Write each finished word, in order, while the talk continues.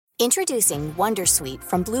Introducing Wondersuite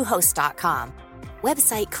from Bluehost.com.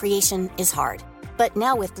 Website creation is hard, but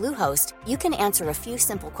now with Bluehost, you can answer a few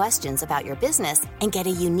simple questions about your business and get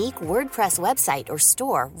a unique WordPress website or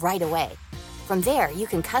store right away. From there, you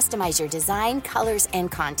can customize your design, colors,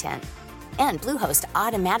 and content. And Bluehost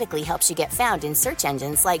automatically helps you get found in search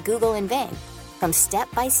engines like Google and Bing. From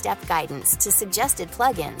step-by-step guidance to suggested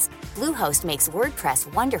plugins, Bluehost makes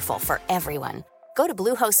WordPress wonderful for everyone. Go to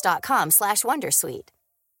bluehost.com/wondersuite.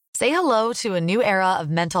 Say hello to a new era of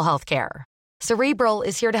mental health care. Cerebral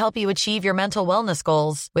is here to help you achieve your mental wellness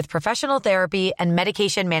goals with professional therapy and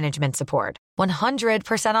medication management support.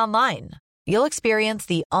 100% online. You'll experience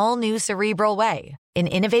the all-new Cerebral Way, an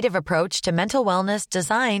innovative approach to mental wellness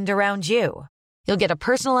designed around you. You'll get a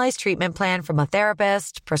personalized treatment plan from a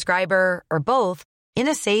therapist, prescriber, or both in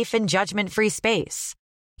a safe and judgment-free space.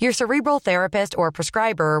 Your Cerebral therapist or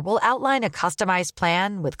prescriber will outline a customized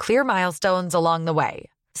plan with clear milestones along the way,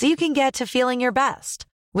 so you can get to feeling your best.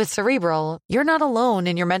 With Cerebral, you're not alone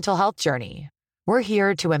in your mental health journey. We're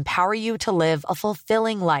here to empower you to live a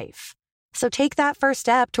fulfilling life. So take that first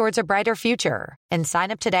step towards a brighter future and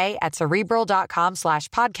sign up today at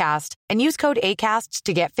Cerebral.com/podcast and use code ACAST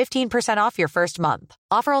to get 15% off your first month.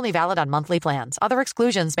 Offer only valid on monthly plans. Other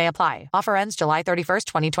exclusions may apply. Offer ends July 31st,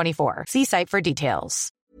 2024. See site for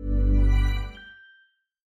details.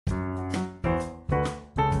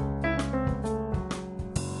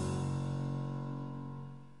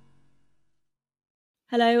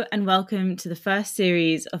 Hello and welcome to the first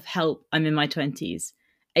series of Help, I'm in my 20s,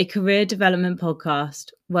 a career development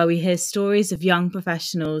podcast where we hear stories of young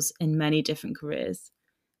professionals in many different careers.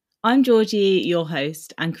 I'm Georgie, your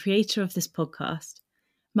host and creator of this podcast.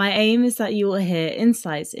 My aim is that you will hear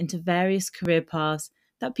insights into various career paths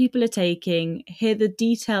that people are taking, hear the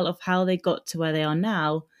detail of how they got to where they are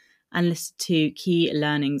now, and listen to key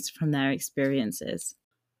learnings from their experiences.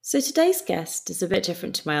 So today's guest is a bit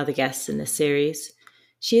different to my other guests in this series.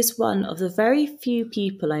 She is one of the very few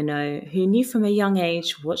people I know who knew from a young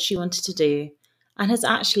age what she wanted to do and has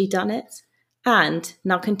actually done it, and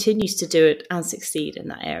now continues to do it and succeed in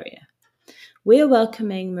that area. We are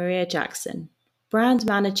welcoming Maria Jackson, brand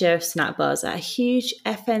manager of snack bars at a huge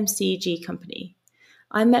FMCG company.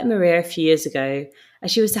 I met Maria a few years ago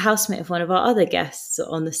as she was the housemate of one of our other guests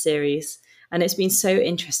on the series, and it's been so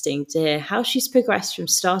interesting to hear how she's progressed from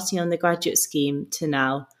starting on the graduate scheme to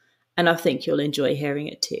now. And I think you'll enjoy hearing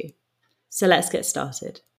it too. So let's get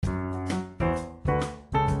started.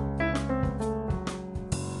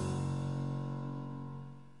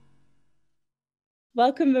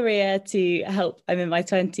 Welcome, Maria, to Help, I'm in my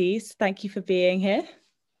 20s. Thank you for being here.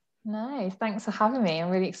 Nice. Thanks for having me. I'm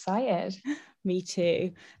really excited. Me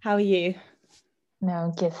too. How are you? No,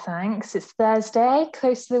 I'm good, thanks. It's Thursday,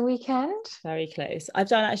 close to the weekend. Very close. I've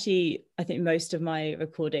done actually, I think, most of my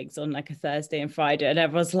recordings on like a Thursday and Friday, and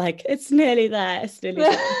everyone's like, it's nearly there, it's nearly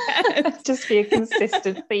there. Just be a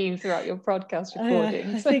consistent theme throughout your podcast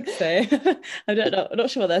recordings. I think so. I'm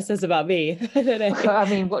not sure what that says about me. I don't know. I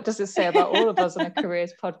mean, what does it say about all of us on a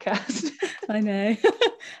careers podcast? I know.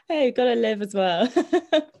 Hey, you've got to live as well. Of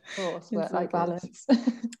course, work-life balance.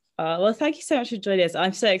 Well, thank you so much for joining us.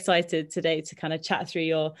 I'm so excited today to kind of chat through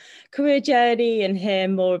your career journey and hear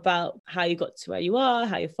more about how you got to where you are,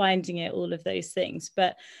 how you're finding it, all of those things.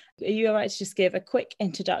 But are you all right to just give a quick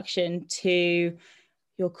introduction to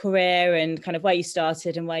your career and kind of where you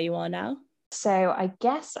started and where you are now? So I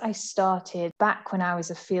guess I started back when I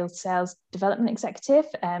was a field sales development executive.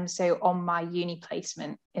 So on my uni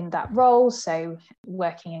placement in that role, so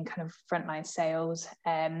working in kind of frontline sales,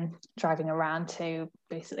 driving around to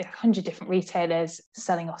basically 100 different retailers,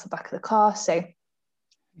 selling off the back of the car. So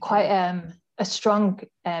quite a strong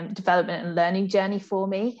development and learning journey for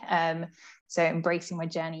me. So embracing my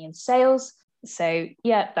journey in sales. So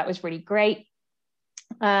yeah, that was really great.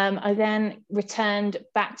 I then returned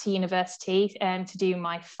back to university to do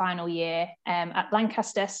my final year at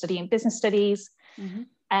Lancaster studying business studies,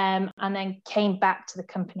 and then came back to the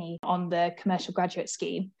company on the commercial graduate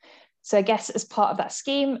scheme. So I guess as part of that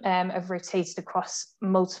scheme, I've rotated across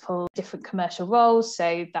multiple different commercial roles.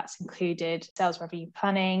 So that's included sales revenue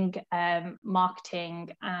planning,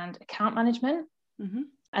 marketing and account management,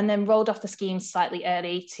 and then rolled off the scheme slightly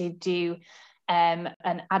early to do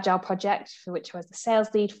an agile project for which I was the sales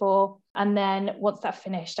lead for. And then once that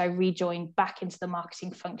finished, I rejoined back into the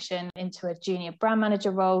marketing function into a junior brand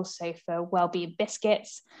manager role, so for Wellbeing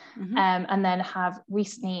Biscuits, and then have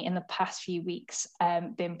recently in the past few weeks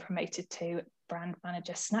been promoted to brand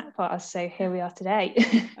manager snack bars. So here we are today.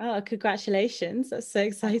 Oh, congratulations. That's so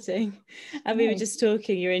exciting. And we were just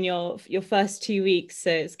talking, you're in your first 2 weeks,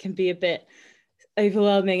 so it can be a bit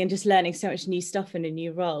overwhelming and just learning so much new stuff in a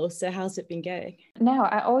new role. So how's it been going? No,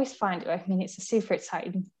 I always find it, I mean, it's a super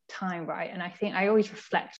exciting time, right? And I think I always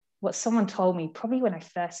reflect what someone told me probably when I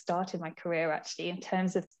first started my career, actually, in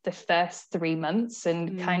terms of the first 3 months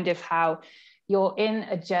and kind of how you're in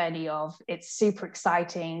a journey of, it's super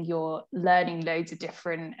exciting, you're learning loads of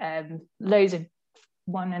different, loads of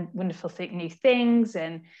wonderful new things,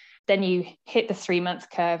 and then you hit the 3-month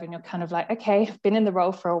curve and you're kind of like, okay, I've been in the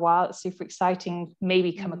role for a while, it's super exciting,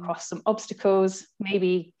 maybe come across some obstacles,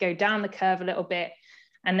 maybe go down the curve a little bit,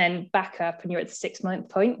 and then back up and you're at the 6-month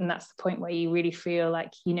point, and that's the point where you really feel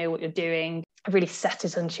like you know what you're doing, really set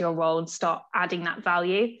it onto your role and start adding that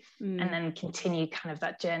value, and then continue kind of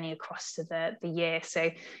that journey across to the year.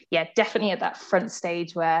 So yeah, definitely at that front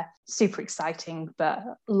stage where super exciting, but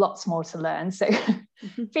lots more to learn. So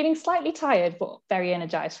feeling slightly tired, but very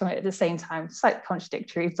energized from it at the same time. Slightly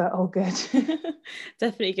contradictory, but all good.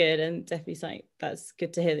 Definitely good, and definitely something that's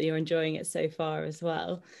good to hear that you're enjoying it so far as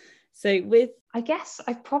well. So with, I guess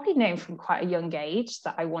I've probably known from quite a young age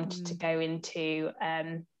that I wanted to go into,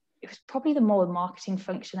 it was probably the more marketing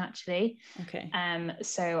function, actually. Okay.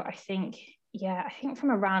 So I think from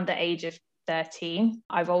around the age of 13,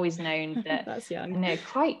 I've always known that that's young. No,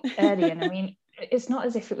 quite early. And I mean, it's not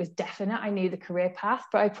as if it was definite. I knew the career path,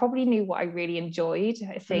 but I probably knew what I really enjoyed.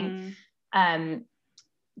 I think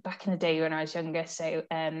back in the day when I was younger, so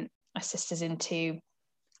my sister's into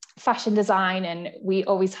fashion design, and we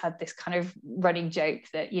always had this kind of running joke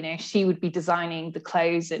that, you know, she would be designing the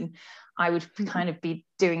clothes and I would kind of be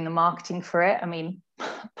doing the marketing for it. I mean,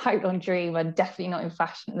 pipeline dream, I'm definitely not in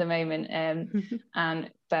fashion at the moment,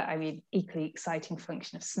 but I mean, equally exciting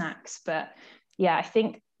function of snacks. But yeah, I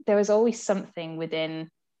think there was always something within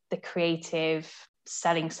the creative,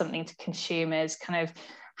 selling something to consumers, kind of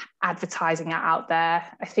advertising it out there.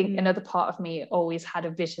 I think another part of me always had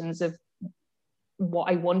a visions of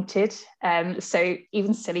what I wanted. So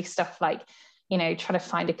even silly stuff like, you know, trying to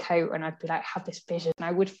find a coat, and I'd be like, have this vision, and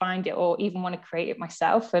I would find it, or even want to create it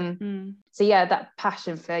myself. And so yeah, that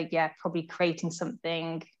passion for probably creating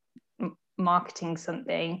something, marketing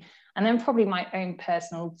something, and then probably my own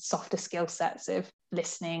personal softer skill sets of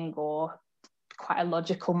listening, or quite a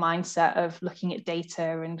logical mindset of looking at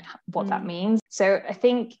data and what that means. So I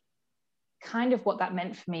think kind of what that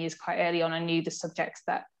meant for me is quite early on, I knew the subjects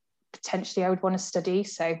that potentially I would want to study.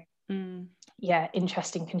 So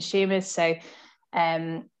interest in consumers. So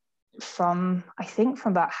from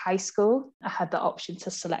about high school, I had the option to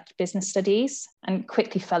select business studies and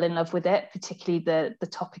quickly fell in love with it, particularly the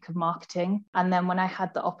topic of marketing. And then when I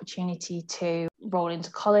had the opportunity to roll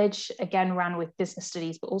into college, again ran with business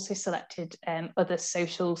studies, but also selected other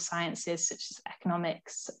social sciences such as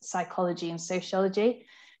economics, psychology and sociology,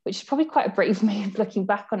 which is probably quite a brave move looking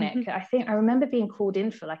back on it. I think I remember being called in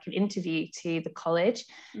for like an interview to the college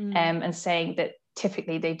and saying that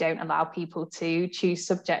typically they don't allow people to choose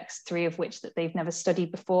subjects, 3 of which that they've never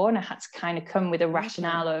studied before. And I had to kind of come with a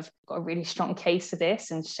rationale of, got a really strong case for this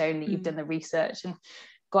and shown that you've done the research and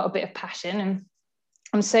got a bit of passion. And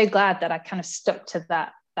I'm so glad that I kind of stuck to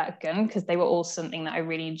that gun, because they were all something that I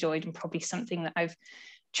really enjoyed, and probably something that I've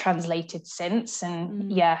translated since.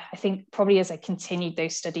 And I think probably as I continued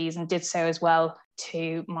those studies and did so as well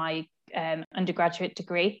to my undergraduate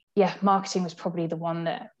degree, marketing was probably the one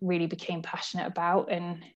that really became passionate about.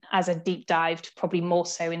 And as I deep dived, probably more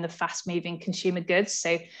so in the fast moving consumer goods.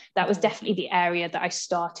 So that was definitely the area that I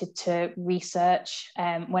started to research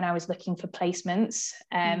when I was looking for placements.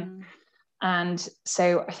 And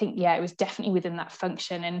so I think, it was definitely within that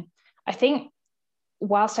function. And I think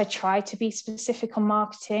whilst I tried to be specific on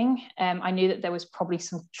marketing, I knew that there was probably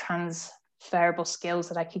some transferable skills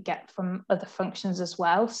that I could get from other functions as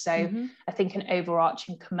well. So I think an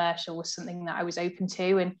overarching commercial was something that I was open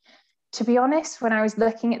to. And to be honest, when I was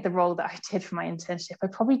looking at the role that I did for my internship, I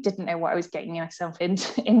probably didn't know what I was getting myself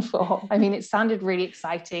in for. I mean, it sounded really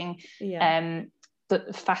exciting.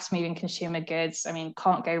 The fast-moving consumer goods, I mean,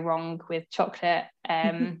 can't go wrong with chocolate.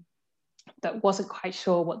 But wasn't quite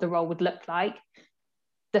sure what the role would look like.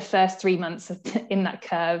 The first 3 months in that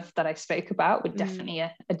curve that I spoke about were definitely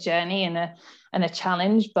a journey and a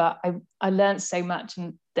challenge, but I learned so much,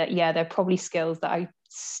 and that there are probably skills that I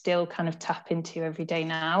still kind of tap into every day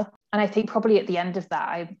now. And I think probably at the end of that,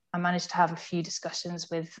 I managed to have a few discussions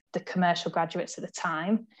with the commercial graduates at the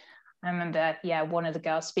time. I remember, one of the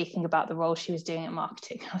girls speaking about the role she was doing at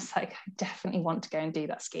marketing. I was like, I definitely want to go and do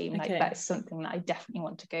that scheme. Like, that is something that I definitely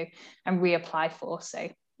want to go and reapply for. So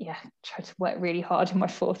tried to work really hard in my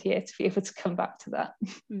 4th year to be able to come back to that.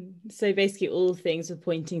 So basically all things were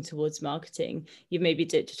pointing towards marketing. You maybe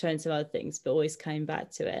did to turn some other things, but always came back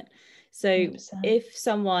to it. So 100%. If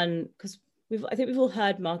someone, because I think we've all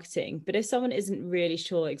heard marketing, but if someone isn't really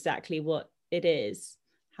sure exactly what it is,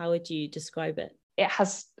 how would you describe it? It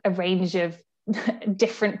has a range of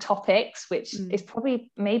different topics, which is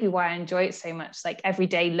probably maybe why I enjoy it so much. Like every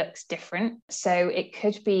day looks different. So it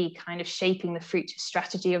could be kind of shaping the future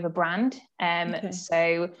strategy of a brand.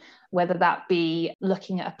 So whether that be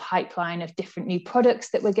looking at a pipeline of different new products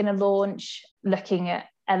that we're going to launch, looking at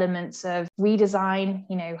elements of redesign,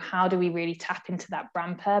 you know, how do we really tap into that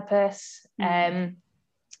brand purpose? Then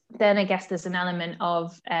I guess there's an element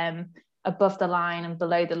of above the line and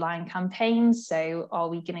below the line campaigns. So are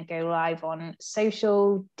we going to go live on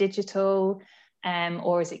social, digital,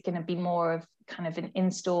 or is it going to be more of kind of an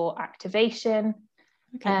in-store activation?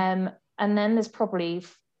 And then there's probably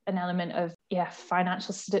an element of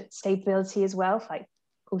financial stability as well. Like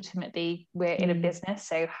ultimately we're in a business,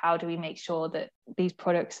 so how do we make sure that these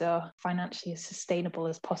products are financially as sustainable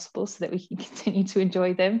as possible so that we can continue to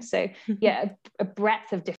enjoy them? So a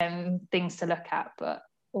breadth of different things to look at, but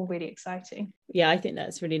all really exciting. Yeah, I think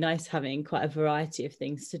that's really nice, having quite a variety of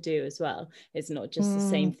things to do as well. It's not just the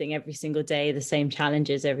same thing every single day, the same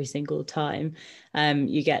challenges every single time.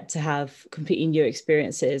 You get to have completely new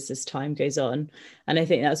experiences as time goes on. And I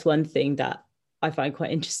think that's one thing that I find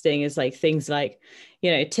quite interesting, is like things like, you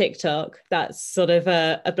know, TikTok. That's sort of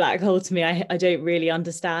a black hole to me. I don't really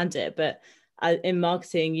understand it, but in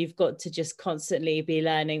marketing, you've got to just constantly be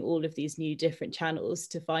learning all of these new different channels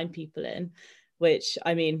to find people in, which,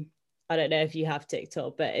 I mean, I don't know if you have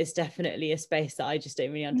TikTok, but it's definitely a space that I just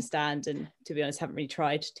don't really understand. And to be honest, haven't really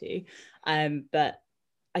tried to. But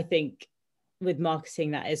I think with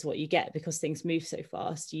marketing, that is what you get, because things move so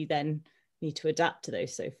fast. You then need to adapt to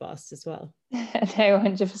those so fast as well. No,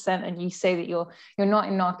 100%. And you say that you're not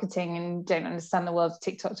in marketing and don't understand the world of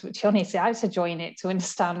TikTok, to which honestly I had to join it to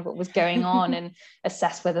understand what was going on and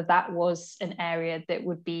assess whether that was an area that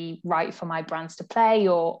would be right for my brands to play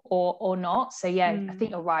or not. So I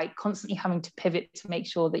think you're right, constantly having to pivot to make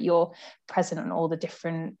sure that you're present on all the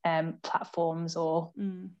different platforms, or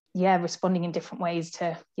responding in different ways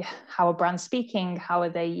to how are brands speaking, how are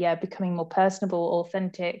they becoming more personable,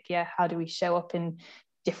 authentic, how do we show up in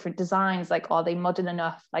different designs, like are they modern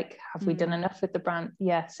enough, like have we done enough with the brand?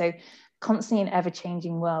 So constantly an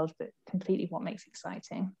ever-changing world, but completely what makes it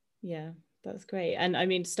exciting. That's great. And I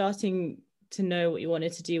mean, starting to know what you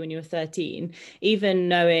wanted to do when you were 13, even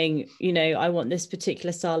knowing, you know, I want this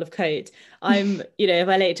particular style of coat. I'm, you know, in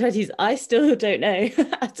my late 20s, I still don't know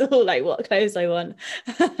at all like what clothes I want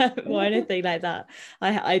or anything like that.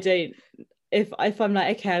 I don't. If I'm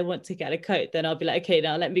like, okay, I want to get a coat, then I'll be like, okay,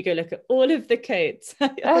 now let me go look at all of the coats. I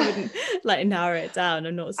wouldn't like narrow it down.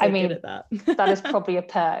 I'm not so good at that. That is probably a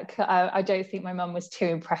perk. I don't think my mum was too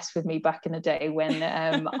impressed with me back in the day when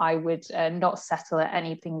I would not settle at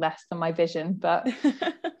anything less than my vision, but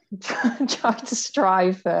try to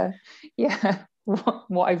strive for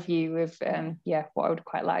what I view of what I would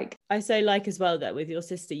quite like. I so like as well that with your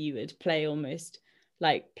sister you would play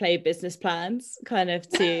business plans, kind of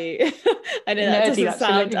to I know that doesn't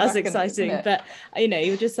sound as exciting, but you know,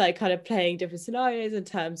 you're just like kind of playing different scenarios in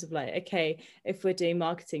terms of like, okay, if we're doing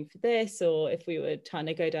marketing for this, or if we were trying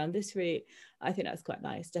to go down this route. I think that's quite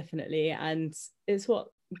nice, definitely. And it's what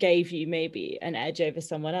gave you maybe an edge over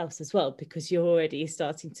someone else as well, because you're already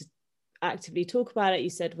starting to actively talk about it. You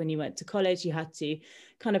said when you went to college you had to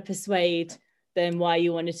kind of persuade them why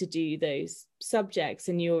you wanted to do those subjects,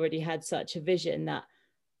 and you already had such a vision that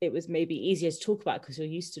it was maybe easier to talk about because you're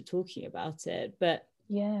used to talking about it. But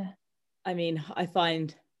I mean, I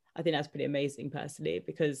think that's pretty amazing personally,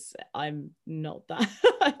 because I'm not that.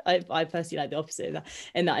 I personally like the opposite of that,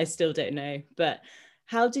 in that I still don't know. But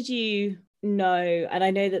how did you know? And I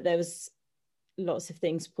know that there was lots of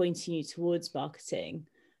things pointing you towards marketing,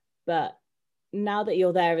 but now that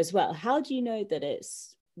you're there as well, how do you know that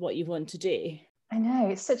it's what you want to do? I know,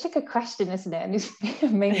 it's such a good question, isn't it? And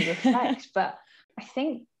it's made me reflect. But I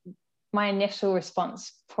think my initial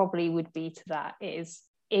response probably would be to that is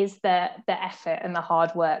the effort and the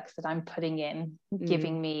hard work that I'm putting in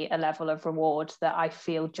giving me a level of reward that I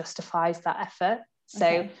feel justifies that effort.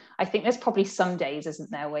 So I think there's probably some days,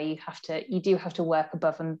 isn't there, where you do have to work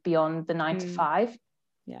above and beyond the 9 to 5.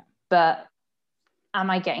 But am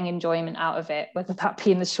I getting enjoyment out of it, whether that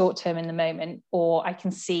be in the short term, in the moment, or I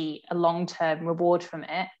can see a long-term reward from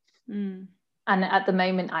it? And at the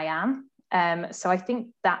moment I am. So I think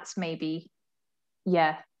that's maybe,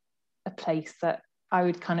 a place that I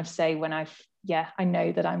would kind of say when I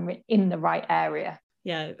know that I'm in the right area.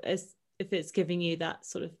 If it's giving you that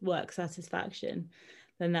sort of work satisfaction,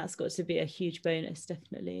 then that's got to be a huge bonus,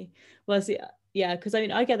 definitely. Well, because I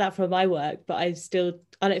mean, I get that from my work, but I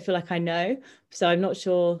don't feel like I know. So I'm not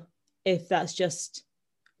sure if that's just,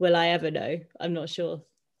 will I ever know? I'm not sure.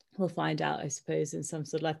 We'll find out, I suppose, in some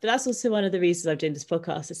sort of life. But that's also one of the reasons I'm doing this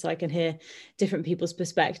podcast, is so I can hear different people's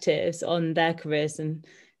perspectives on their careers and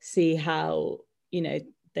see how, you know,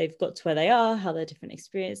 they've got to where they are, how their different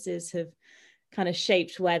experiences have kind of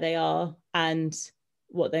shaped where they are and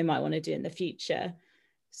what they might want to do in the future.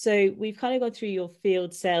 So we've kind of gone through your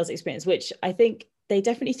field sales experience, which I think they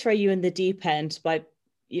definitely throw you in the deep end by,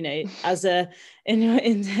 you know, as a in your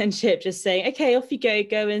internship, just saying, okay, off you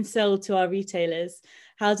go and sell to our retailers.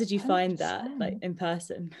 How did you find 100%. that, like, in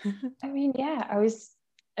person? I mean, yeah,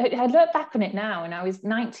 I look back on it now, and I was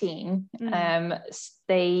 19.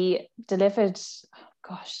 They delivered,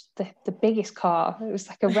 gosh, the biggest car. It was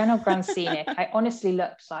like a Renault Grand Scenic. I honestly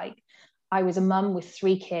looked like I was a mum with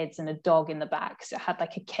 3 kids and a dog in the back, because it had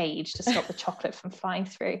like a cage to stop the chocolate from flying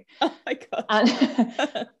through. Oh my gosh.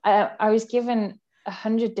 And I was given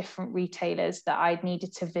 100 different retailers that I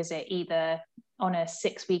needed to visit, either on a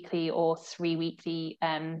 6-weekly or 3-weekly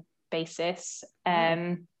basis.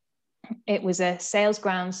 It was a sales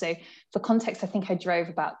ground. So for context, I think I drove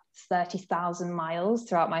about 30,000 miles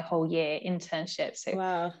throughout my whole year internship. So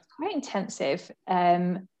wow, quite intensive.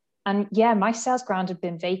 And yeah, my sales ground had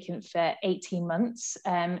been vacant for 18 months.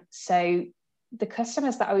 So the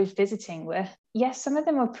customers that I was visiting were, yes, some of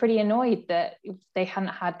them were pretty annoyed that they hadn't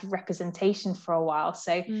had representation for a while.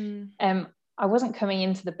 So I wasn't coming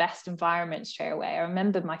into the best environment straight away. I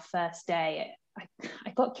remember my first day,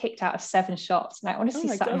 I got kicked out of 7 shops, and I honestly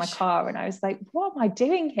sat in my car and I was like, what am I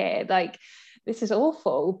doing here? Like, this is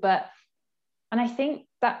awful. And I think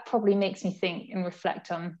that probably makes me think and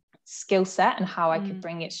reflect on skill set and how I could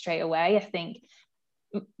bring it straight away. I think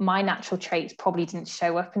my natural traits probably didn't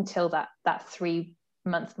show up until that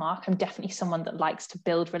 3-month mark. I'm definitely someone that likes to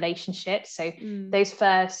build relationships. So those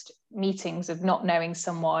first meetings of not knowing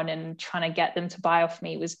someone and trying to get them to buy off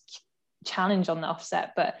me was challenge on the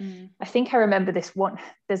offset. But I think I remember there's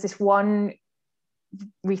this one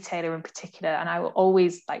retailer in particular, and I will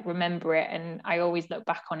always like remember it, and I always look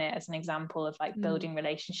back on it as an example of like building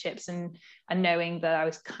relationships and knowing that I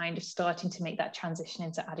was kind of starting to make that transition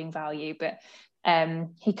into adding value. But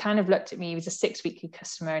he kind of looked at me, he was a 6-weekly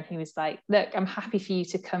customer, and he was like, look, I'm happy for you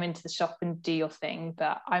to come into the shop and do your thing,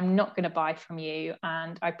 but I'm not going to buy from you,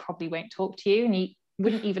 and I probably won't talk to you. And he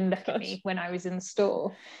wouldn't even look at me when I was in the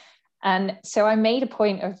store. And so I made a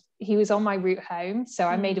point of, he was on my route home, so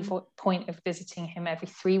I made a point of visiting him every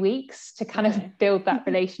 3 weeks to kind of build that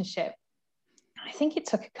relationship. I think it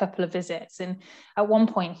took a couple of visits, and at one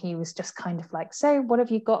point he was just kind of like, so what have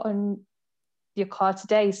you got on your car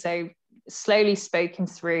today? So slowly spoke him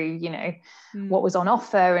through, you know, what was on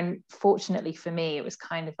offer. And fortunately for me, it was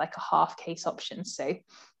kind of like a half case option, so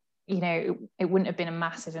you know, it wouldn't have been a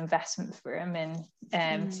massive investment for him.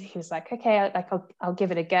 And so he was like, okay, I'll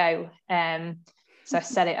give it a go. So I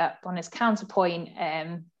set it up on his counterpoint,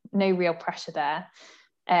 no real pressure there.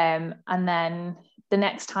 And then the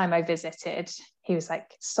next time I visited, he was like,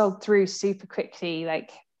 sold through super quickly,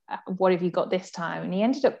 like, what have you got this time? And he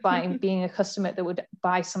ended up being a customer that would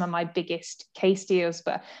buy some of my biggest case deals.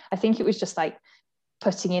 But I think it was just like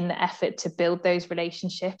putting in the effort to build those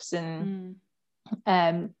relationships and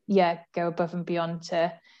go above and beyond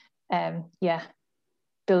to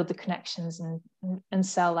build the connections and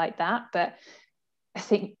sell like that. But I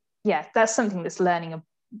think that's something that's learning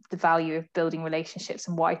the value of building relationships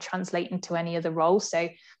and what I translate into any other role. So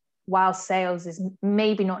while sales is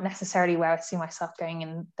maybe not necessarily where I see myself going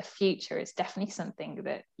in the future, it's definitely something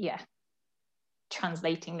that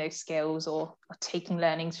translating those skills or taking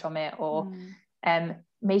learnings from it, or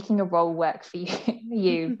making a role work for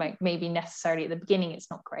you like maybe necessarily at the beginning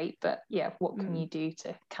it's not great, but what can you do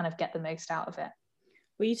to kind of get the most out of it?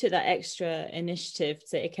 Well, you took that extra initiative to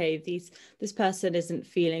say, okay, this person isn't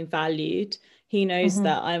feeling valued, he knows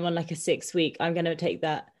that I'm on like a 6-week, I'm going to take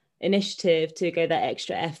that initiative to go that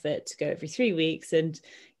extra effort to go every 3 weeks, and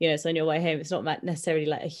you know, it's on your way home, it's not necessarily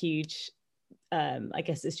like a huge I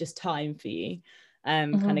guess it's just time for you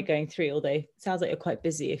kind of going through, although it sounds like you're quite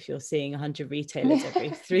busy if you're seeing 100 retailers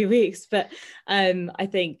every 3 weeks. But I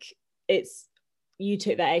think you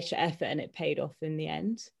took that extra effort and it paid off in the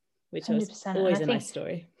end, which 100%. Was always a nice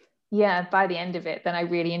story. By the end of it, then I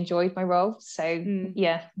really enjoyed my role. So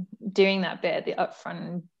doing that bit at the upfront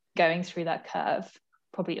and going through that curve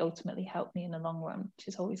probably ultimately helped me in the long run, which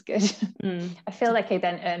is always good. I feel like I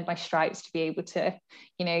then earned my stripes to be able to,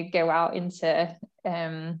 you know, go out into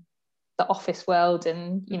the office world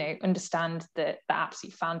and, you know, understand the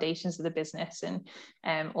absolute foundations of the business and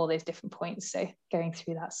all those different points. So going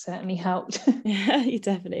through that certainly helped. Yeah, you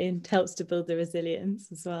definitely, and helps to build the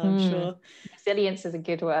resilience as well, I'm sure. Resilience is a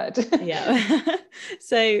good word. Yeah.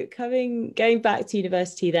 So going back to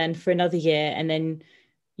university then for another year, and then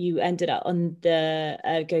you ended up on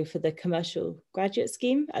the go for the commercial graduate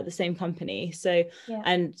scheme at the same company. So, yeah.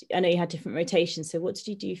 And I know you had different rotations. So what did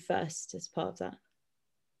you do first as part of that?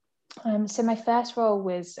 So my first role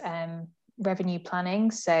was revenue planning.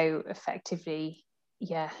 So effectively,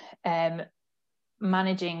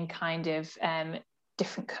 managing kind of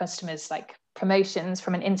different customers, like promotions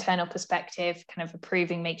from an internal perspective, kind of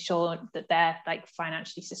approving, make sure that they're like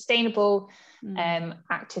financially sustainable,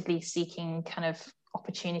 actively seeking kind of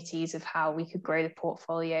opportunities of how we could grow the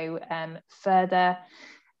portfolio further.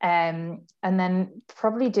 And then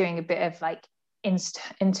probably doing a bit of like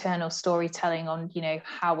internal storytelling on, you know,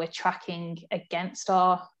 how we're tracking against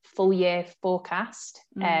our full year forecast,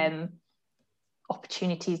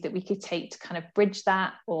 opportunities that we could take to kind of bridge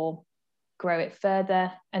that or grow it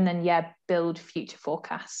further, and then build future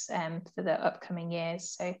forecasts for the upcoming years.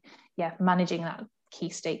 So managing that key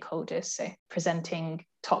stakeholders, so presenting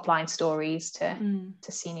top line stories to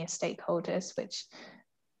senior stakeholders, which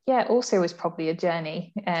also was probably a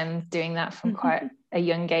journey, doing that from quite a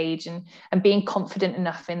young age and being confident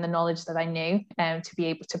enough in the knowledge that I knew to be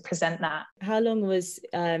able to present that. How long was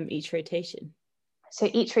each rotation? So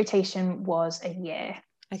each rotation was a year.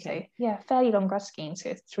 Okay. So fairly long grad scheme,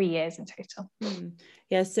 so 3 years in total.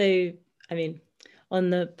 Yeah, so I mean, on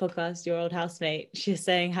the podcast, your old housemate, she was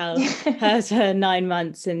saying how hers her 9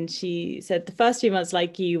 months, and she said the first 2 months,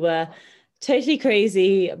 like you were totally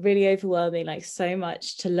crazy, really overwhelming, like so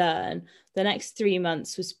much to learn. The next 3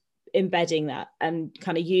 months was embedding that and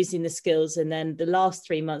kind of using the skills, and then the last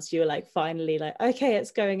 3 months you were like finally like, okay,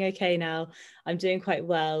 it's going okay now, I'm doing quite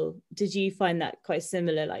well. Did you find that quite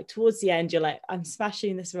similar, like towards the end you're like, I'm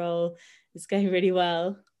smashing this role, it's going really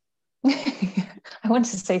well? I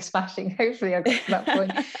wanted to say smashing, hopefully I got to that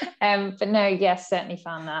point. But no, yes, certainly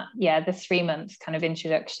found that the 3 months kind of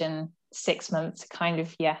introduction, 6 months to kind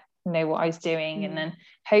of know what I was doing, and then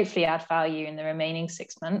hopefully add value in the remaining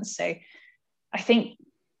 6 months. So I think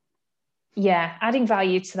adding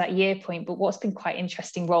value to that year point, but what's been quite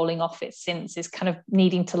interesting rolling off it since is kind of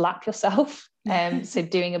needing to lap yourself, so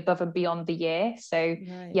doing above and beyond the year. So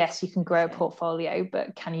yes, you can grow a portfolio,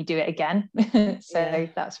 but can you do it again? So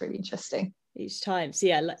that's really interesting each time. So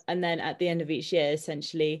and then at the end of each year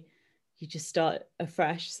essentially you just start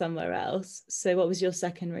afresh somewhere else. So what was your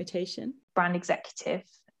second rotation? Brand executive.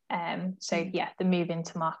 So the move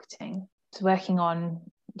into marketing, so working on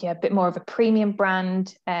a bit more of a premium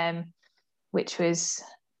brand, which was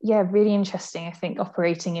really interesting. I think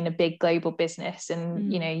operating in a big global business,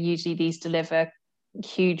 and usually these deliver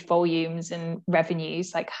huge volumes and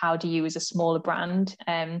revenues. Like, how do you as a smaller brand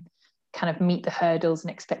kind of meet the hurdles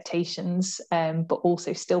and expectations, but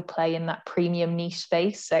also still play in that premium niche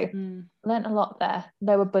space? So learned a lot there.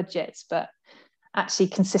 Lower budgets, but actually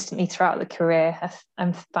consistently throughout the career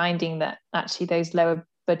I'm finding that actually those lower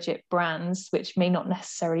budget brands, which may not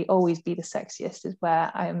necessarily always be the sexiest, is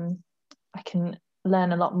where I can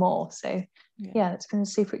learn a lot more. So it's been a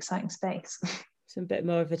super exciting space. It's a bit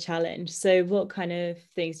more of a challenge. So what kind of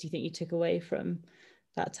things do you think you took away from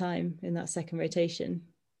that time in that second rotation?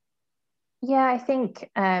 I think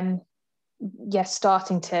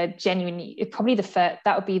starting to genuinely, probably that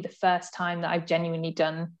would be the first time that I've genuinely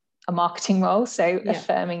done a marketing role. So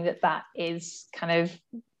affirming that is kind of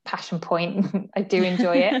passion point. I do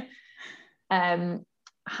enjoy it.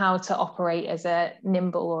 How to operate as a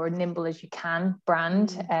nimble as you can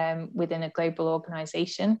brand within a global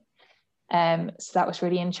organization. So that was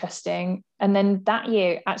really interesting. And then that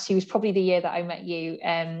year actually was probably the year that I met you,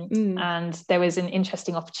 and there was an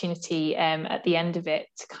interesting opportunity at the end of it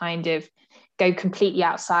to kind of go completely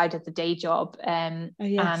outside of the day job and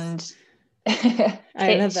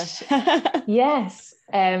I love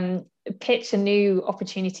that. Pitch a new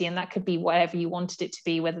opportunity, and that could be whatever you wanted it to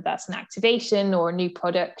be, whether that's an activation or a new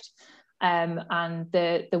product, and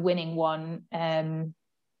the winning one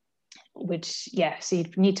which so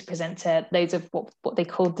you'd need to present to loads of what they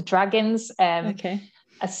called the dragons, a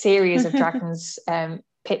series of dragons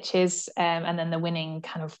pitches, and then the winning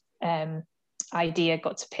kind of idea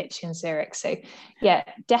got to pitch in Zurich. So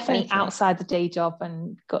definitely outside the day job,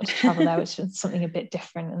 and got to travel there, which was something a bit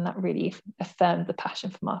different, and that really affirmed the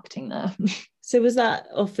passion for marketing there. So was that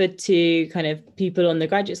offered to kind of people on the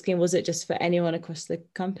graduate scheme? Was it just for anyone across the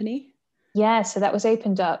company? So that was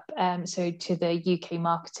opened up so to the UK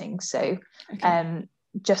marketing. So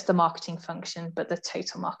just the marketing function, but the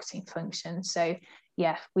total marketing function. So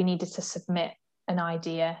yeah, we needed to submit an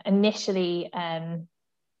idea initially in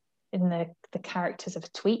the characters of a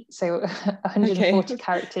tweet, so 140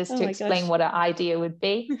 characters to explain what our idea would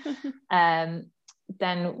be.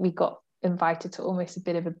 Then we got invited to almost a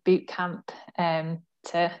bit of a boot camp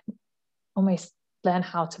to almost learn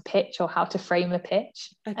how to pitch or how to frame a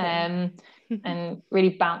pitch, and really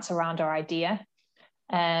bounce around our idea.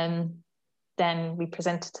 Then we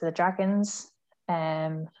presented to the Dragons,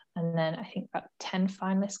 and then I think about 10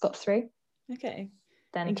 finalists got through.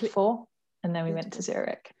 Then 4, and then we went to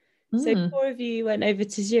Zurich. So 4 of you went over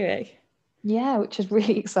to Zurich? Yeah, which was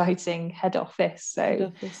really exciting. Head office.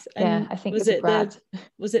 So yeah, I think was it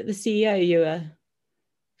the CEO you were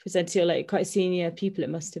presenting, or like quite senior people? It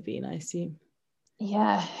must have been, I assume.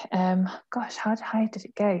 Yeah. Gosh, how did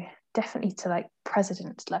it go? Definitely to like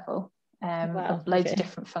president level. Of loads of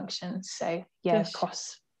different functions. So yeah,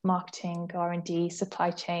 across marketing, R&D,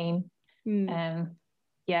 supply chain.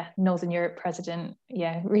 Northern Europe president.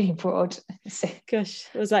 Yeah, really broad. So, gosh,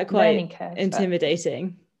 was that quite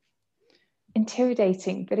intimidating?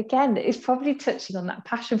 Intimidating, but again, it's probably touching on that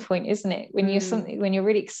passion point, isn't it? When you're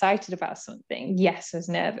really excited about something. Yes, I was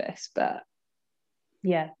nervous, but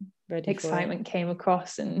yeah, excitement came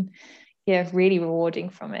across, and yeah, really rewarding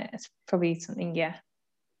from it. It's probably something,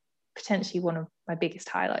 potentially one of my biggest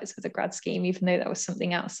highlights of the grad scheme, even though that was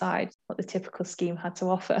something outside what the typical scheme had to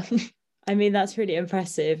offer. I mean, that's really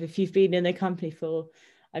impressive. If you've been in the company for,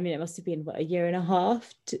 I mean, it must have been a year and a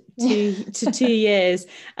half to 2 years,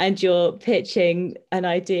 and you're pitching an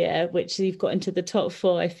idea which you've got into the top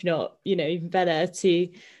 4, if not, even better, to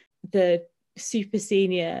the super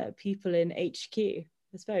senior people in HQ.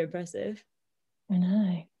 That's very impressive. I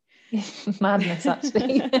know. Madness,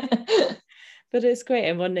 actually. But it's great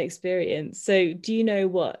and what an experience. So do you know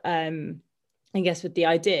what, I guess with the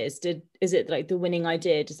ideas, is it like the winning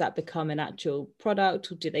idea, does that become an actual product,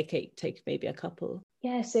 or do they take maybe a couple?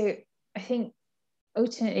 Yeah, so I think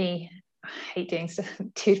ultimately, I hate doing stuff,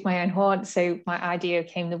 toot my own horn. So my idea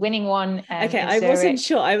came the winning one. Okay, I wasn't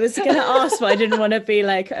sure. I was going to ask, but I didn't want to be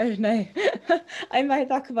like, oh no. In my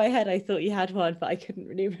back of my head, I thought you had one, but I couldn't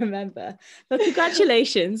really remember. But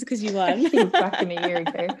congratulations, because you won. Back in a year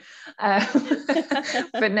ago.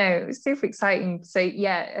 But no, it was super exciting. So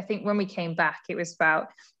yeah, I think when we came back, it was about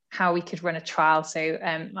how we could run a trial. So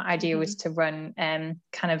my idea was to run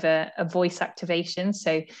kind of a voice activation.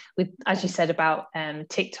 So with, as you said about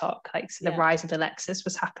TikTok, the rise of Alexis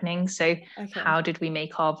was happening. So how did we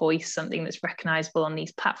make our voice something that's recognizable on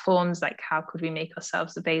these platforms? Like how could we make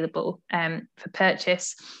ourselves available for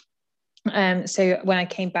purchase? So when I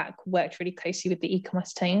came back, worked really closely with the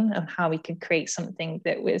e-commerce team on how we could create something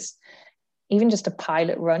that was even just a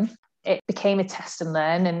pilot run. It became a test and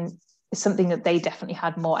learn, and it's something that they definitely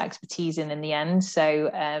had more expertise in the end. So,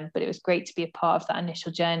 but it was great to be a part of that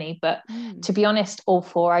initial journey. But to be honest, all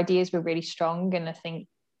 4 ideas were really strong. And I think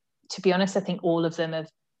all of them have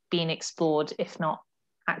been explored, if not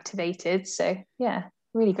activated. So yeah,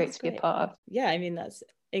 really great to be a part of. Yeah, I mean, that's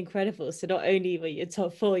incredible. So not only were you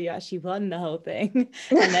top 4, you actually won the whole thing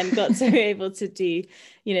and then got to be able to do,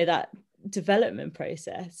 that development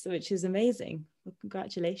process, which is amazing. Well,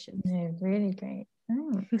 congratulations. Yeah, really great.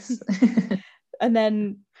 Thanks. And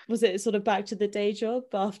then was it sort of back to the day job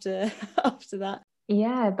after that?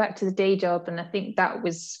 Yeah, back to the day job, and I think that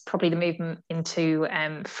was probably the movement into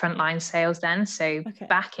frontline sales then. So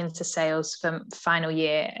back into sales from final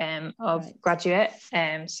year of graduate,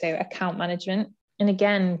 so account management. And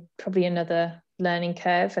again, probably another learning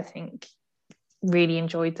curve. I think really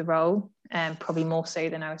enjoyed the role, probably more so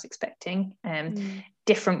than I was expecting.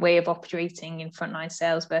 Different way of operating in frontline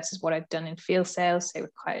sales versus what I've done in field sales. So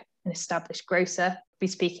we're quite an established grocer. Be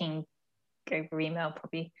speaking over email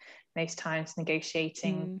probably most times,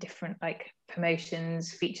 negotiating different like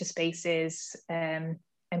promotions, feature spaces,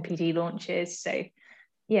 NPD launches. So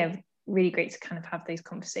yeah, really great to kind of have those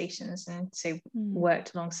conversations. And so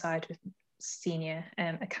worked alongside with senior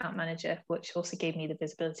account manager, which also gave me the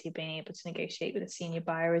visibility of being able to negotiate with a senior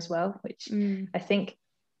buyer as well, which I think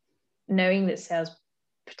knowing that sales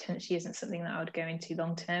potentially isn't something that I would go into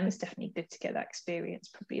long term, it's definitely good to get that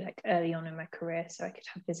experience probably like early on in my career, so I could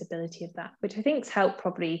have visibility of that, which I think has helped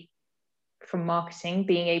probably from marketing,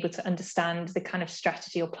 being able to understand the kind of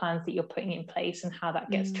strategy or plans that you're putting in place and how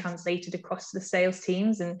that gets translated across the sales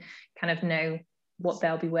teams, and kind of know what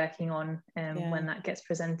they'll be working on when that gets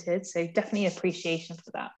presented. So definitely appreciation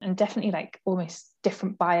for that, and definitely like almost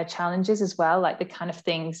different buyer challenges as well, like the kind of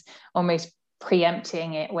things almost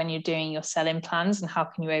preempting it when you're doing your selling plans, and how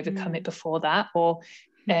can you overcome it before that, or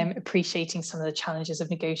appreciating some of the challenges of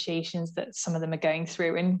negotiations that some of them are going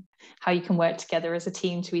through, and how you can work together as a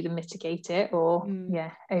team to either mitigate it or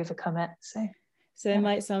overcome it. So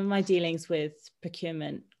in some of my dealings with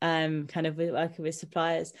procurement, kind of working with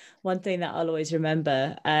suppliers, one thing that I'll always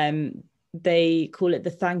remember, they call it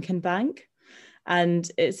the thank and bank. And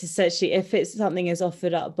it's essentially, if it's something is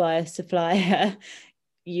offered up by a supplier,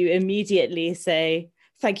 you immediately say,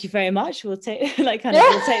 thank you very much. We'll take we'll take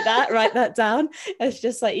that, write that down. It's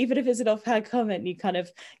just like, even if it's an offhand comment, you kind of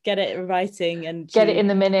get it in writing and get it in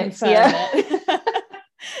the minutes. Yeah.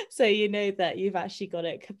 So you know that you've actually got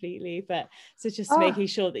it completely. But so just making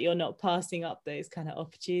sure that you're not passing up those kind of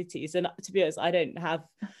opportunities. And to be honest, I don't have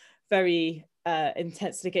very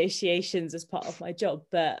intense negotiations as part of my job,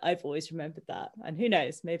 but I've always remembered that. And who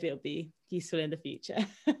knows, maybe it'll be useful in the future.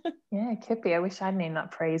 Yeah, it could be. I wish I'd known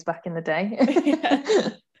that phrase back in the day. Yeah.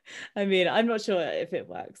 I mean, I'm not sure if it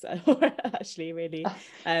works actually, really.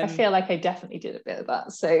 I feel like I definitely did a bit of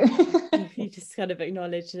that. So you just kind of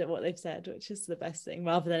acknowledge what they've said, which is the best thing,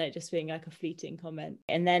 rather than it just being like a fleeting comment.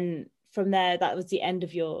 And then from there, that was the end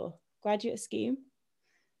of your graduate scheme?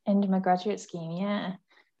 End of my graduate scheme, yeah.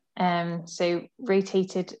 So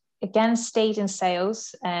rotated again, stayed in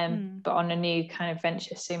sales, but on a new kind of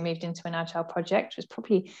venture. So moved into an agile project, was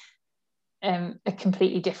probably a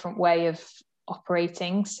completely different way of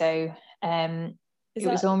operating. So it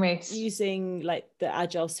was almost using like the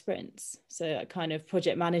agile sprints, so kind of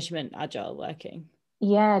project management agile working.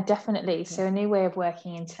 Yeah, definitely. So a new way of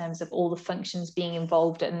working in terms of all the functions being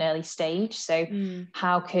involved at an early stage. So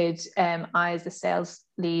how could I, as the sales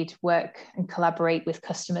lead, work and collaborate with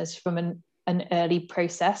customers from an early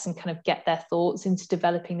process and kind of get their thoughts into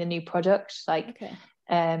developing the new product, like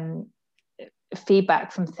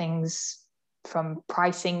feedback from things from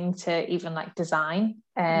pricing to even like design,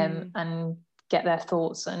 and get their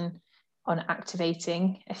thoughts on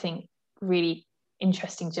activating. I think really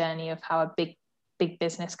interesting journey of how a big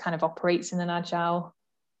business kind of operates in an agile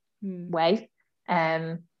way.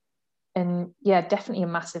 And yeah, definitely a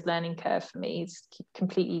massive learning curve for me. It's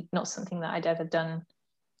completely not something that I'd ever done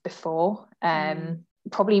before.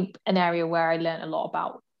 Probably an area where I learned a lot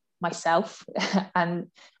about myself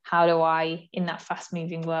and how do I, in that fast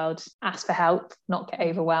moving world, ask for help, not get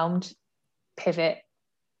overwhelmed, pivot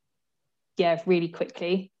really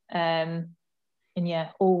quickly. And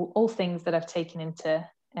yeah, all things that I've taken into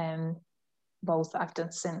roles that I've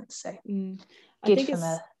done since. So I think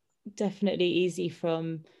it's definitely easy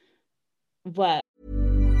from work.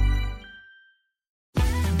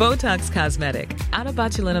 Botox Cosmetic, out of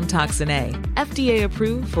botulinum toxin A, FDA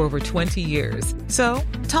approved for over 20 years. So,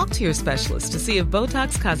 talk to your specialist to see if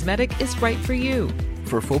Botox Cosmetic is right for you.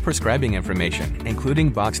 For full prescribing information, including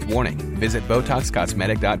boxed warning, visit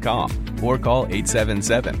BotoxCosmetic.com or call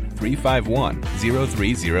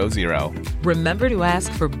 877-351-0300. Remember to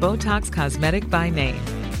ask for Botox Cosmetic by name.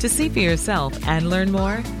 To see for yourself and learn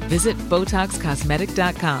more, visit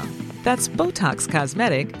BotoxCosmetic.com. That's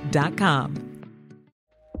BotoxCosmetic.com.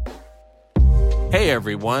 Hey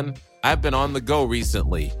everyone, I've been on the go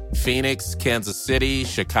recently. Phoenix, Kansas City,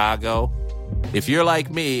 Chicago. If you're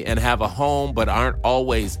like me and have a home but aren't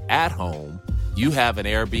always at home, you have an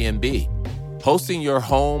Airbnb. Hosting your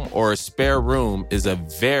home or a spare room is a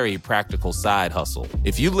very practical side hustle.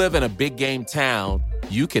 If you live in a big game town,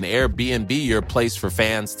 you can Airbnb your place for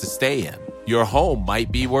fans to stay in. Your home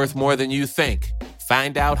might be worth more than you think.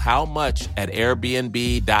 Find out how much at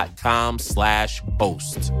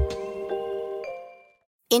airbnb.com/host.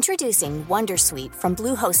 Introducing Wondersuite from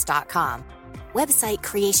Bluehost.com. Website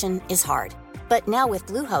creation is hard, but now with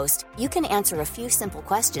Bluehost, you can answer a few simple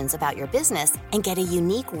questions about your business and get a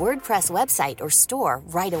unique WordPress website or store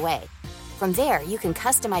right away. From there, you can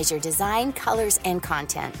customize your design, colors, and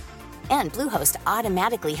content. And Bluehost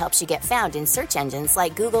automatically helps you get found in search engines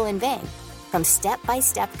like Google and Bing. From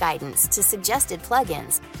step-by-step guidance to suggested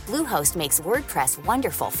plugins, Bluehost makes WordPress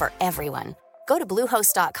wonderful for everyone. Go to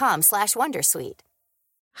bluehost.com/wondersuite.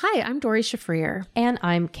 Hi, I'm Dori Shafrir. And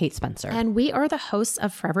I'm Kate Spencer. And we are the hosts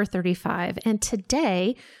of Forever 35. And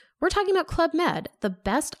today, we're talking about Club Med, the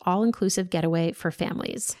best all-inclusive getaway for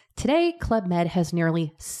families. Today, Club Med has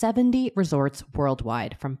nearly 70 resorts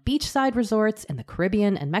worldwide, from beachside resorts in the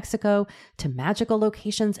Caribbean and Mexico, to magical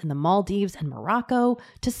locations in the Maldives and Morocco,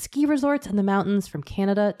 to ski resorts in the mountains from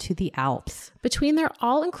Canada to the Alps. Between their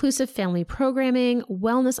all-inclusive family programming,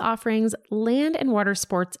 wellness offerings, land and water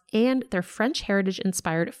sports, and their French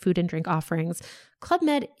heritage-inspired food and drink offerings, Club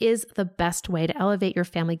Med is the best way to elevate your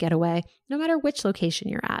family getaway, no matter which location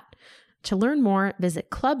you're at. To learn more,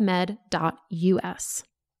 visit clubmed.us.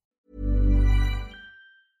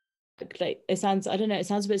 work, like it sounds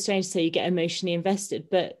a bit strange to say you get emotionally invested,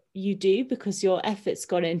 but you do, because your effort's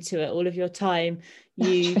gone into it, all of your time.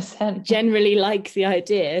 You 100%. generally like the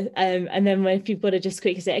idea, and then when people are just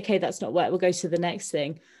quickly say, okay, that's not work, we'll go to the next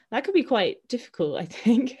thing, that could be quite difficult, I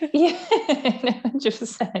think. Yeah,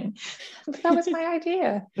 100%. That was my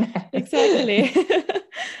idea. Exactly.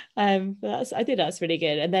 I think that's really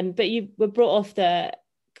good. And then, but you were brought off the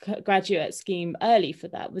graduate scheme early for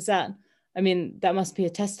that. Was that, I mean, that must be a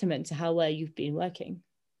testament to how well you've been working.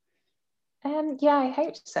 Yeah, I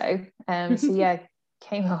hope so. So yeah,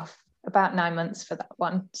 came off about 9 months for that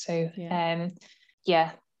one. So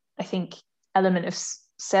yeah, I think element of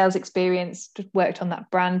sales experience, worked on that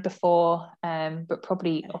brand before, but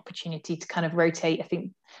probably opportunity to kind of rotate. I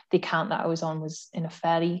think the account that I was on was in a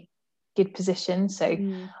fairly good position. So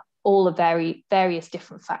all the various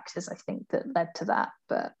different factors, I think, that led to that.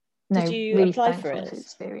 But no, did you really apply thankful for it? for the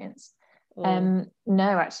experience. Or... No,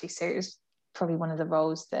 actually. So it was probably one of the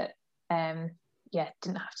roles that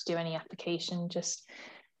didn't have to do any application, just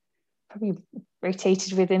probably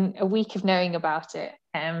rotated within a week of knowing about it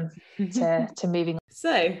to moving on.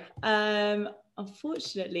 So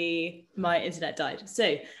unfortunately my internet died, so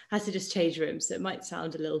I had to just change rooms, so it might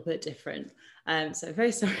sound a little bit different, so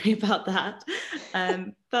very sorry about that.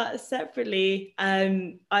 But separately,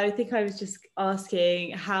 I think I was just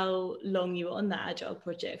asking how long you were on that Agile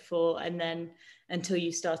project for, and then until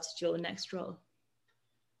you started your next role.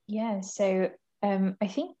 Yeah, so I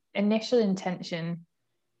think initial intention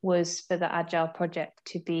was for the Agile project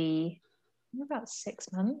to be about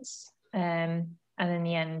 6 months, and in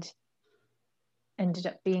the end ended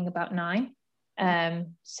up being about 9.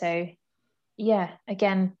 So yeah,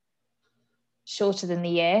 again, shorter than the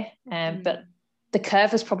year, but the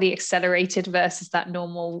curve was probably accelerated versus that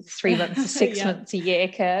normal 3 months to 6 months a year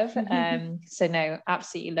curve. So no,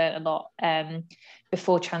 absolutely learned a lot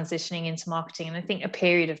before transitioning into marketing. And I think a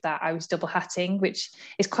period of that I was double hatting, which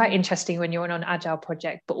is quite interesting when you're on an Agile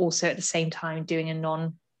project, but also at the same time doing a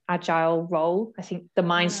non-Agile role. I think the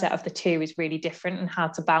mindset of the two is really different, and how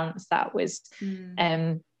to balance that was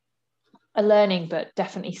a learning, but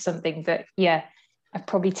definitely something that, yeah, I've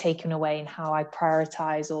probably taken away in how I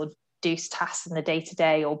prioritize or do tasks in the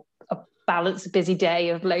day-to-day, or balance a busy day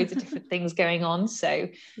of loads of different things going on. So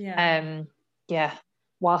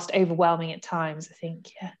whilst overwhelming at times, I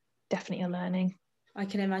think definitely a learning. I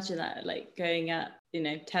can imagine that, like going at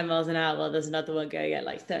 10 miles an hour while there's another one going at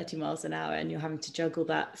like 30 miles an hour, and you're having to juggle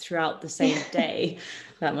that throughout the same day.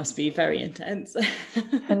 That must be very intense.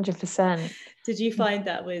 100%. Did you find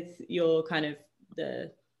that with your kind of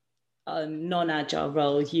the non-Agile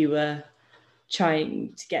role, you were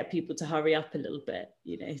trying to get people to hurry up a little bit,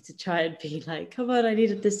 to try and be like, come on, I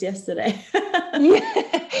needed this yesterday? Yeah,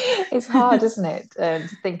 it's hard, isn't it, to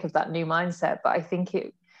think of that new mindset, but I think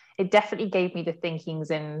it definitely gave me the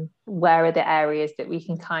thinkings in where are the areas that we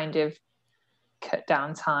can kind of cut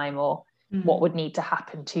down time, or what would need to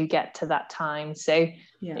happen to get to that time. So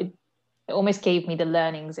it almost gave me the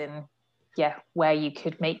learnings in where you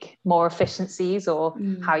could make more efficiencies, or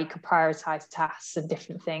how you could prioritize tasks and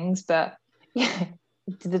different things. But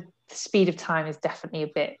the speed of time is definitely a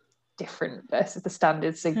bit different versus the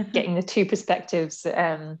standards. So getting the two perspectives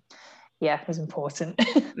was important.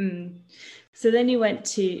 So then you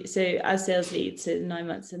went as sales lead, so 9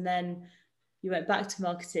 months, and then you went back to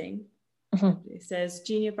marketing. It says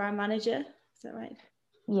junior brand manager, is that right?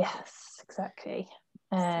 Yes, exactly.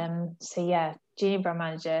 So junior brand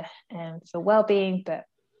manager for wellbeing, but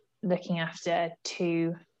looking after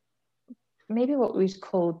 2, maybe what we'd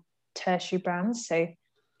call tertiary brands. So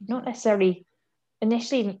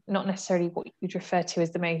initially not necessarily what you'd refer to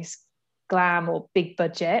as the most glam or big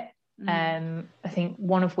budget. I think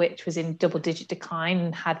one of which was in double-digit decline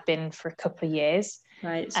and had been for a couple of years.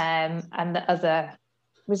 Right. And the other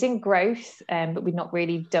was in growth, but we'd not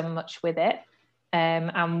really done much with it.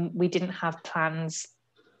 And we didn't have plans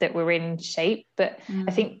that were in shape. But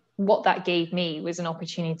I think what that gave me was an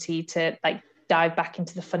opportunity to dive back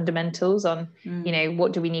into the fundamentals on,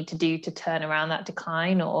 what do we need to do to turn around that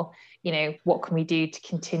decline, or, what can we do to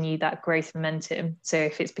continue that growth momentum? So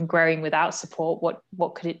if it's been growing without support,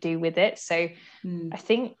 what could it do with it? So I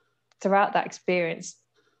think throughout that experience,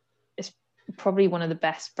 it's probably one of the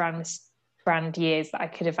best brand years that I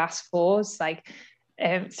could have asked for.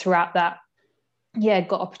 It's throughout that,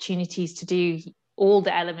 got opportunities to do all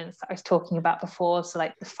the elements that I was talking about before. So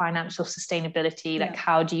the financial sustainability,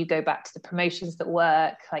 how do you go back to the promotions that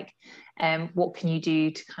work? What can you do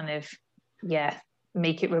to kind of,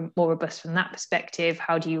 make it more robust from that perspective?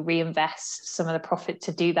 How do you reinvest some of the profit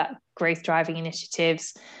to do that growth driving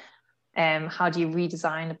initiatives? How do you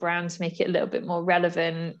redesign the brand to make it a little bit more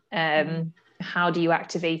relevant? How do you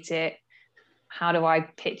activate it? How do I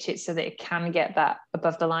pitch it so that it can get that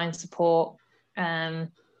above the line support?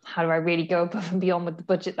 How do I really go above and beyond with the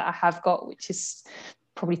budget that I have got, which is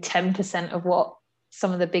probably 10% of what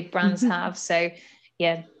some of the big brands have. So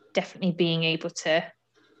yeah, definitely being able to,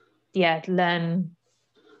 learn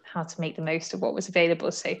how to make the most of what was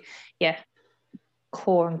available. So yeah,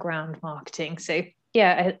 core and ground marketing. So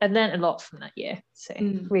yeah, I learned a lot from that year. So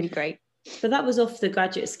really great. But that was off the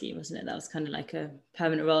graduate scheme, wasn't it? That was kind of like a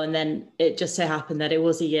permanent role. And then it just so happened that it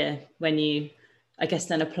was a year when you, I guess,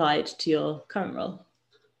 then applied to your current role.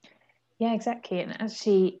 Yeah, exactly. And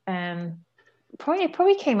actually,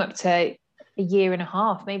 probably came up to a year and a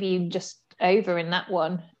half, maybe just over in that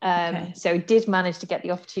one. So I did manage to get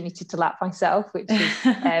the opportunity to lap myself, which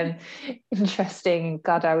is interesting.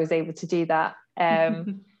 Glad I was able to do that.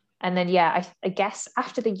 And then, I guess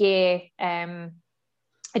after the year,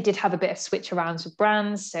 I did have a bit of switch arounds with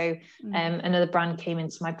brands. So another brand came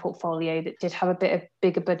into my portfolio that did have a bit of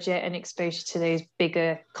bigger budget and exposure to those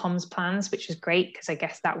bigger comms plans, which was great because I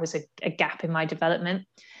guess that was a gap in my development.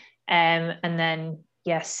 And then,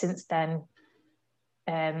 since then,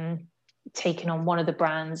 taken on one of the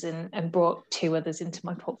brands and brought two others into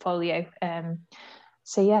my portfolio.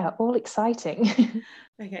 All exciting.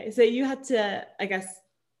 Okay, so you had to, I guess,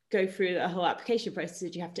 go through the whole application process.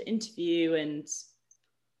 Did you have to interview, and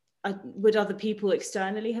would other people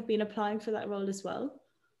externally have been applying for that role as well?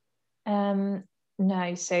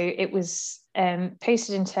 No, so it was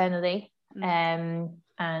posted internally, and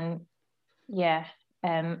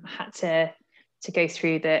had to go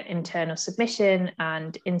through the internal submission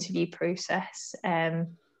and interview process. It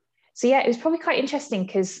was probably quite interesting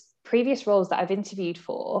because previous roles that I've interviewed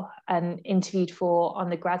for on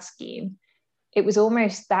the grad scheme, it was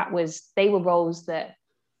almost they were roles that,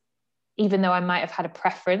 even though I might have had a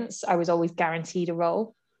preference, I was always guaranteed a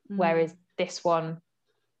role. Whereas this one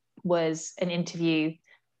was an interview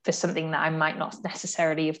for something that I might not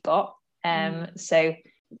necessarily have got. So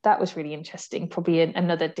that was really interesting, probably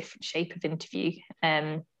another different shape of interview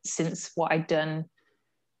since what I'd done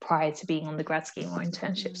prior to being on the grad scheme or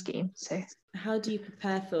internship scheme. So how do you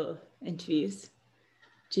prepare for interviews?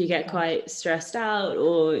 Do you get quite stressed out,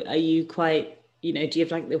 or are you quite, do you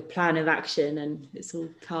have like the plan of action and it's all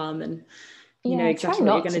calm and you know exactly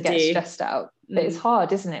what you're going to do? Get stressed out, but it's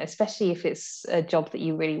hard, isn't it? Especially if it's a job that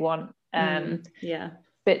you really want.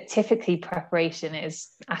 But typically preparation is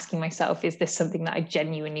asking myself, is this something that I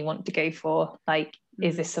genuinely want to go for? Like,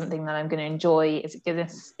 is this something that I'm going to enjoy? Is it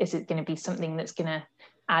going to be something that's going to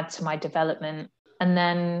add to my development? And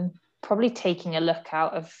then probably taking a look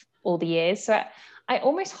out of all the years. So I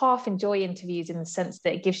almost half enjoy interviews in the sense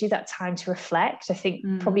that it gives you that time to reflect. I think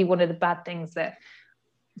probably one of the bad things that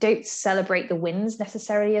don't celebrate the wins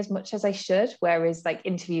necessarily as much as I should, whereas like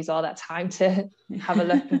interviews are that time to have a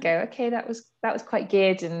look and go, okay, that was quite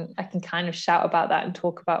good, and I can kind of shout about that and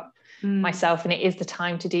talk about myself, and it is the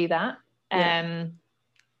time to do that.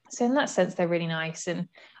 So in that sense, they're really nice. And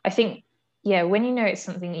I think when you know it's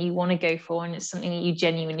something that you want to go for and it's something that you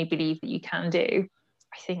genuinely believe that you can do,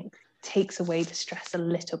 I think takes away the stress a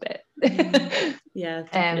little bit.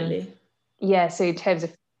 Definitely. So in terms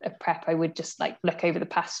of prep, I would just like look over the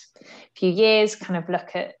past few years, kind of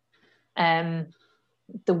look at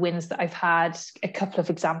the wins that I've had, a couple of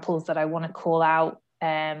examples that I want to call out,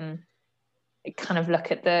 kind of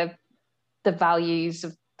look at the values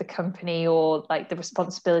of the company or like the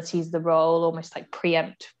responsibilities of the role, almost like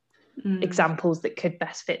preempt examples that could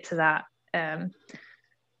best fit to that, and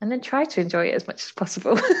then try to enjoy it as much as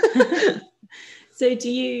possible. So do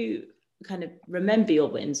you kind of remember your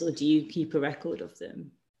wins, or do you keep a record of them?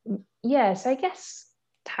 So I guess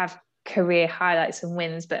have career highlights and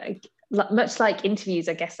wins, but much like interviews,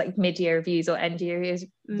 I guess like mid-year reviews or end-year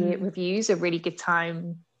reviews are a really good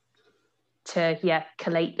time to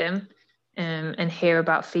collate them and hear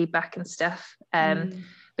about feedback and stuff. But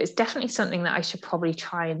it's definitely something that I should probably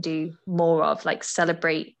try and do more of, like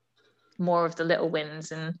celebrate more of the little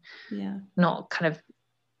wins and not kind of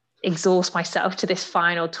exhaust myself to this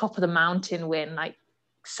final top of the mountain win, like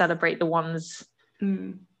celebrate the ones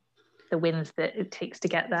the wins that it takes to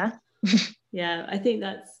get there. I think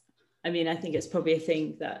I think it's probably a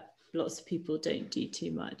thing that lots of people don't do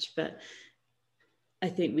too much, but I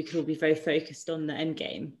think we could all be very focused on the end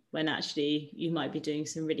game when actually you might be doing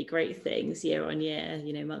some really great things year on year,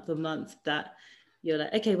 month on month, that you're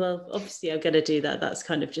like, okay, well, obviously I'm going to do that. That's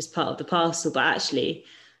kind of just part of the parcel, but actually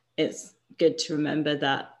it's good to remember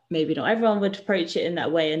that maybe not everyone would approach it in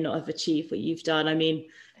that way and not have achieved what you've done. I mean,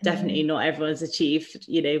 definitely not everyone's achieved,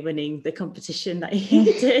 winning the competition that you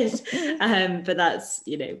did. But that's,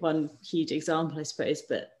 one huge example, I suppose.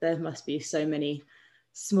 But there must be so many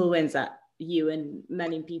small wins that you and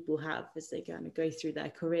many people have as they kind of go through their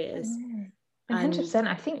careers. 100%.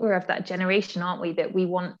 I think we're of that generation, aren't we, that we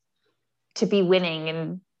want to be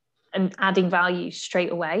winning and adding value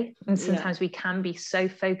straight away. And sometimes we can be so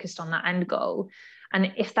focused on that end goal.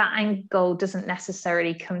 And if that end goal doesn't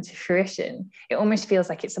necessarily come to fruition, it almost feels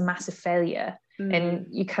like it's a massive failure. And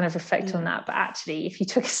you kind of reflect on that. But actually, if you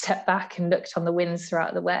took a step back and looked on the wins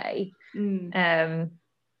throughout the way, there's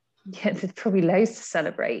probably loads to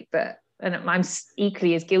celebrate. And I'm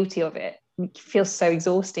equally as guilty of it. It feels so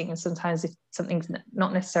exhausting. And sometimes if something's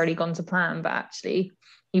not necessarily gone to plan, but actually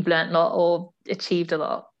you've learned a lot or achieved a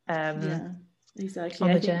lot exactly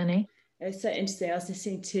on the journey. It's so interesting. I was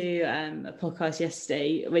listening to a podcast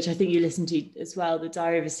yesterday, which I think you listened to as well, The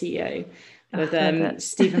Diary of a CEO, with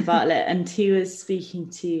Stephen Bartlett, and he was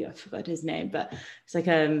speaking to, I forgot his name, but it's like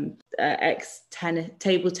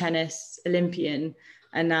table tennis Olympian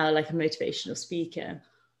and now like a motivational speaker.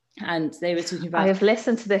 And they were talking about, I have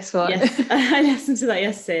listened to this one. Yes, I listened to that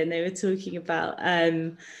yesterday, and they were talking about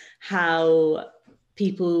how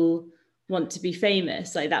people want to be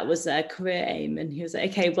famous, like that was their career aim. And he was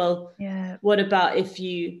like, okay, well, what about if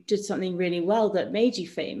you did something really well that made you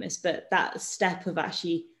famous, but that step of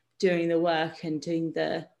actually doing the work and doing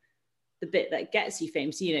the bit that gets you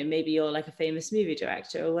famous, maybe you're like a famous movie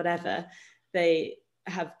director or whatever, they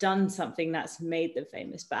have done something that's made them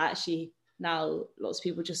famous, but actually now lots of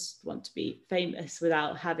people just want to be famous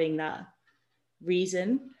without having that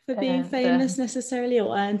reason for being famous necessarily,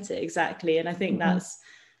 or earned it exactly. And I think that's,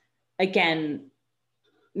 again,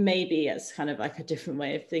 maybe it's kind of like a different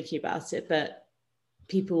way of thinking about it, but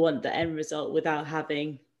people want the end result without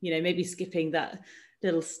having, maybe skipping that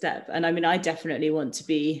little step. And I mean, I definitely want to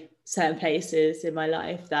be certain places in my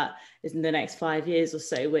life that is in the next 5 years or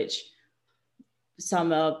so, which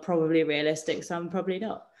some are probably realistic, some probably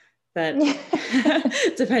not, but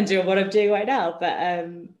depending on what I'm doing right now. But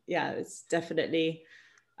it's definitely,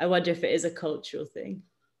 I wonder if it is a cultural thing,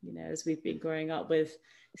 as we've been growing up with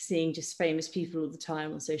seeing just famous people all the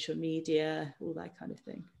time on social media, all that kind of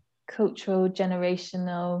thing. Cultural,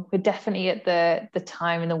 generational. We're definitely at the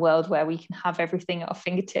time in the world where we can have everything at our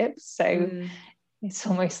fingertips. So it's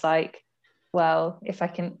almost like, well, if I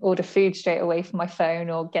can order food straight away from my phone,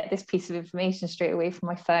 or get this piece of information straight away from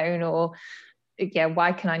my phone, or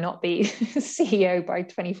why can I not be CEO by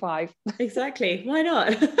 25? Exactly. Why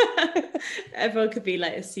not? Everyone could be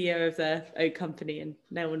like a CEO of their own company and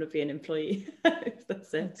no one would be an employee.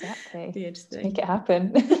 That's it. Exactly. Be interesting. Make it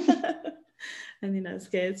happen. I think that's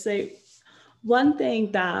good. So one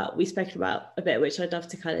thing that we spoke about a bit, which I'd love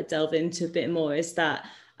to kind of delve into a bit more, is that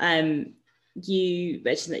you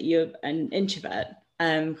mentioned that you're an introvert,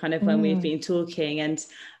 kind of when we've been talking, and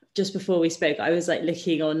just before we spoke, I was like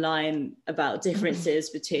looking online about differences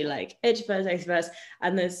between like introverts, extroverts,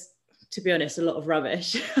 and there's, to be honest, a lot of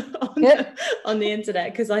rubbish on the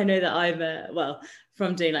internet, because I know that I'm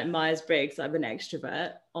from doing like Myers-Briggs, I'm an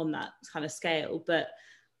extrovert on that kind of scale, but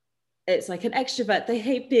it's like an extrovert, they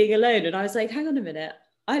hate being alone. And I was like, hang on a minute,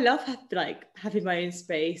 I love having my own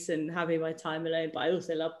space and having my time alone, but I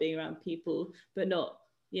also love being around people, but not,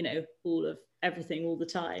 all of everything all the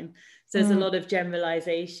time. So there's a lot of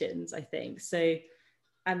generalizations, I think. So,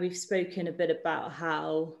 and we've spoken a bit about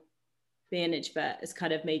how being an introvert has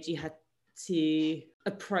kind of made you have to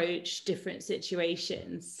approach different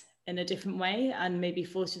situations in a different way, and maybe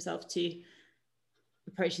force yourself to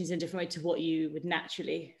approach things in a different way to what you would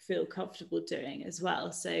naturally feel comfortable doing as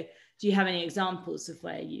well. So do you have any examples of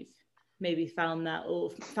where you've maybe found that,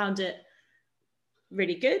 or found it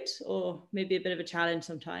really good, or maybe a bit of a challenge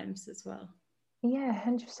sometimes as well? Yeah,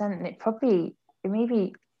 100%. And it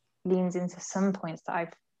maybe leans into some points that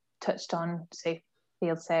I've touched on, say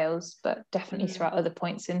field sales, but definitely throughout other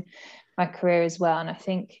points in my career as well. And I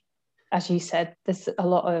think, as you said, there's a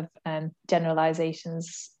lot of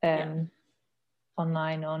generalizations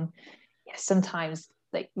online on, sometimes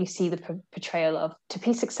like you see the portrayal of, to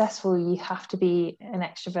be successful, you have to be an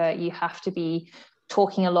extrovert, you have to be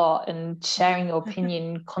talking a lot and sharing your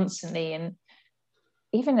opinion constantly. And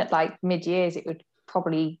even at like mid-years, it would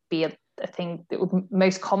probably be a thing that would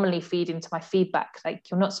most commonly feed into my feedback.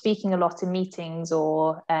 Like, you're not speaking a lot in meetings,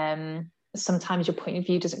 or sometimes your point of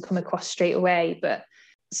view doesn't come across straight away. But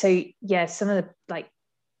so, some of the like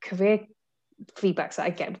career feedbacks that I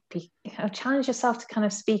get would be, challenge yourself to kind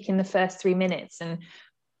of speak in the first 3 minutes. And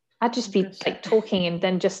I'd just be like talking, and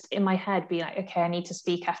then just in my head be like, okay, I need to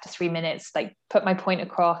speak after 3 minutes, like put my point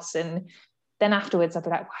across. And then afterwards I'd be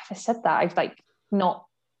like, why have I said that? I've like not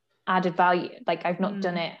added value. Like I've not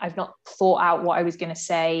done it, I've not thought out what I was going to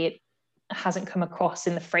say. It hasn't come across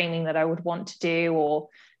in the framing that I would want to do, or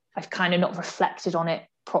I've kind of not reflected on it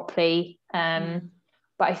properly. But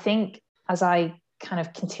I think as I kind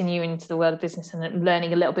of continue into the world of business and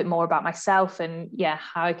learning a little bit more about myself and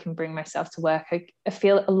how I can bring myself to work, I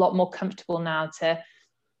feel a lot more comfortable now to,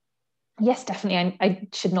 yes, definitely I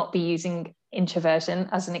should not be using introversion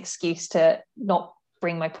as an excuse to not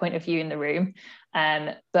bring my point of view in the room,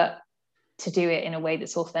 but to do it in a way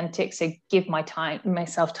that's authentic. So give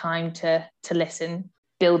myself time to listen,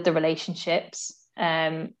 build the relationships,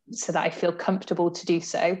 so that I feel comfortable to do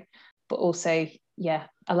so, but also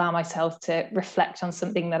allow myself to reflect on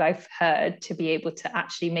something that I've heard to be able to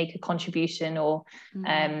actually make a contribution, or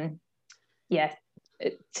to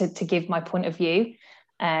give my point of view.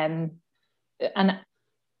 And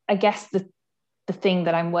I guess the thing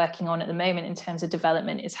that I'm working on at the moment in terms of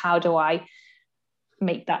development is, how do I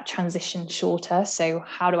make that transition shorter? So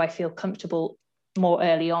how do I feel comfortable more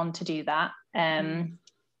early on to do that?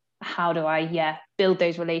 How do I build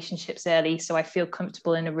those relationships early so I feel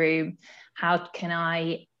comfortable in a room? How can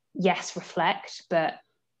I reflect, but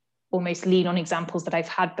almost lean on examples that I've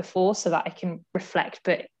had before so that I can reflect,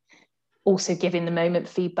 but also give in the moment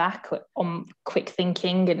feedback on quick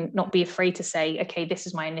thinking, and not be afraid to say, okay, this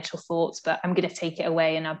is my initial thoughts, but I'm going to take it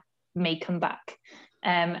away and I may come back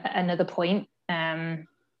at another point. I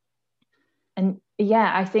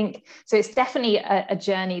think so. It's definitely a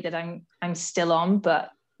journey that I'm still on,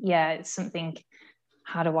 but it's something.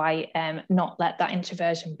 How do I not let that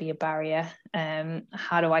introversion be a barrier?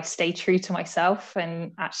 How do I stay true to myself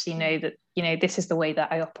and actually know that, this is the way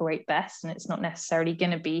that I operate best, and it's not necessarily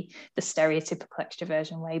going to be the stereotypical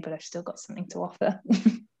extroversion way, but I've still got something to offer.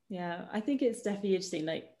 Yeah, I think it's definitely interesting,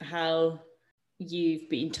 like how you've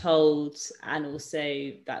been told, and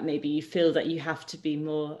also that maybe you feel that you have to be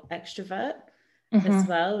more extrovert as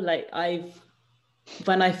well. Like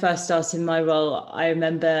when I first started my role, I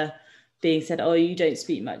remember being said, oh, you don't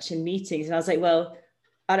speak much in meetings. And I was like, well,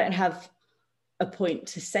 I don't have a point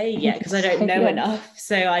to say yet because I don't know enough.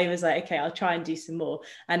 So I was like, okay, I'll try and do some more.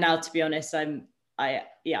 And now, to be honest, I'm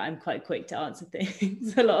quite quick to answer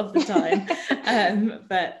things a lot of the time.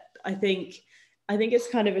 But I think it's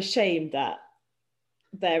kind of a shame that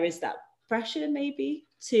there is that pressure maybe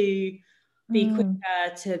to be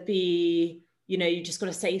quicker, to be, you just got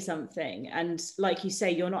to say something. And like you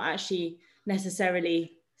say, you're not actually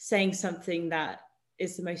necessarily saying something that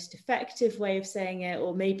is the most effective way of saying it,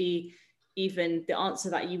 or maybe even the answer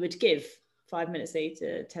that you would give 5 minutes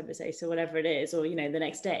later, 10 minutes later, whatever it is, or the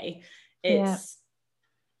next day.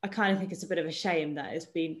 I kind of think it's a bit of a shame that it's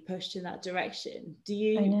been pushed in that direction. Do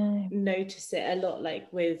you notice it a lot, like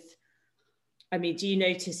do you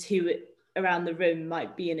notice who around the room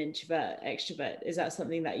might be an introvert, extrovert? Is that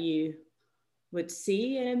something that you would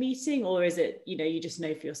see in a meeting, or is it, you just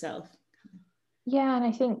know for yourself? Yeah, and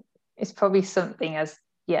I think it's probably something as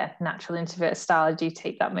natural introvert style. I do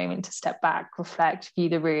take that moment to step back, reflect, view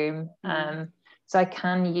the room. So I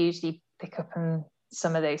can usually pick up on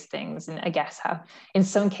some of those things, and I guess how in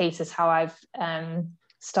some cases how I've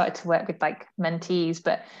started to work with like mentees.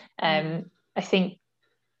 But I think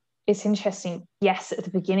it's interesting. Yes, at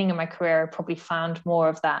the beginning of my career, I probably found more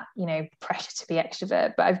of that, pressure to be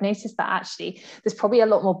extrovert. But I've noticed that actually there's probably a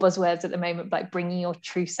lot more buzzwords at the moment, like bringing your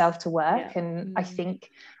true self to work. And I think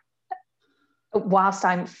whilst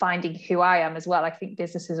I'm finding who I am as well, I think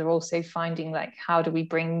businesses are also finding, like, how do we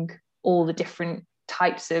bring all the different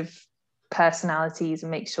types of personalities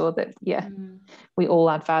and make sure that we all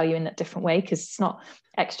add value in that different way, because it's not,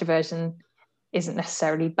 extroversion isn't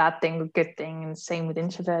necessarily a bad thing or good thing, and same with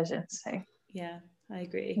introversion. So I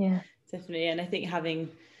agree, definitely. And I think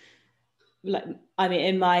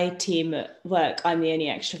in my team at work, I'm the only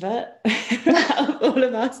extrovert out of all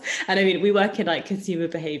of us. And we work in like consumer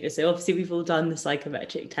behavior, so obviously we've all done the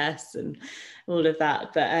psychometric tests and all of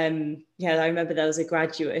that. But I remember there was a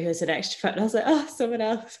graduate who was an extrovert, and I was like, oh, someone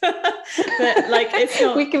else. But like, it's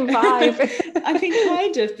not. We can vibe. I think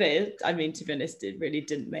kind of, but to be honest, it really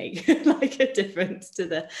didn't make like a difference to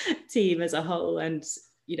the team as a whole. And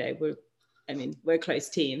we're a close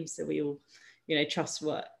team, so we all trust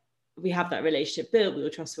what we have, that relationship built. We all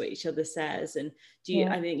trust what each other says. And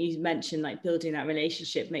I think you mentioned like building that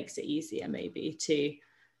relationship makes it easier maybe to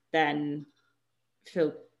then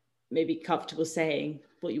feel maybe comfortable saying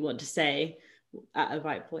what you want to say at a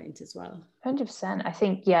right point as well. 100%. I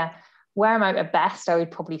think where I'm at best, I would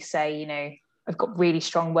probably say I've got really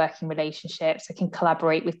strong working relationships. I can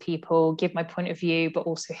collaborate with people, give my point of view, but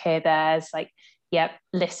also hear theirs. Like,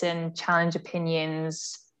 listen, challenge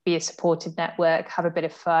opinions, be a supportive network, have a bit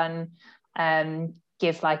of fun,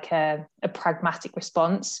 give like a pragmatic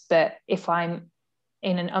response. But if I'm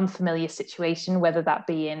in an unfamiliar situation, whether that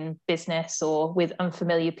be in business or with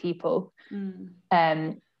unfamiliar people,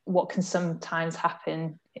 what can sometimes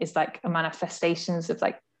happen is like a manifestations of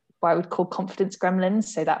like what I would call confidence gremlins.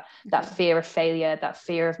 So that fear of failure, that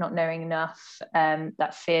fear of not knowing enough,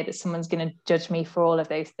 that fear that someone's going to judge me for all of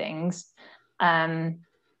those things.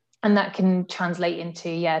 And that can translate into,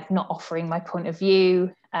 not offering my point of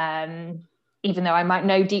view, even though I might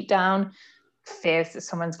know deep down, fears that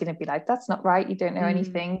someone's going to be like, that's not right, you don't know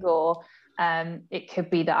anything. Or it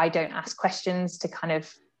could be that I don't ask questions to kind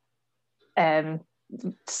of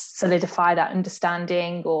solidify that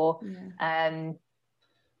understanding, or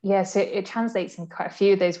so it translates in quite a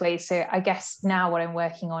few of those ways. So I guess now what I'm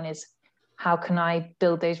working on is how can I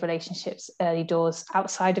build those relationships early doors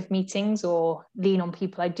outside of meetings, or lean on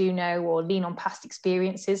people I do know, or lean on past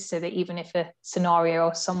experiences, so that even if a scenario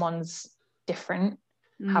or someone's different,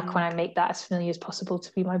 how can I make that as familiar as possible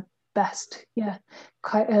to be my best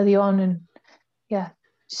quite early on, and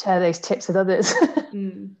share those tips with others.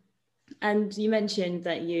 And you mentioned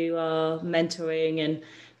that you are mentoring and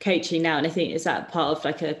coaching now, and I think, is that part of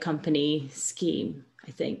like a company scheme,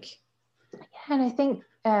 I think? And I think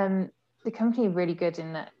the company are really good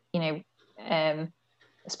in that,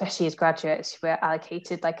 especially as graduates, we're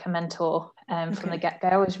allocated like a mentor from the get-go.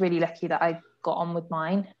 I was really lucky that I got on with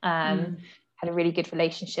mine, had a really good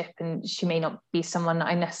relationship, and she may not be someone that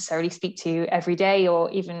I necessarily speak to every day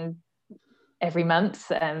or even every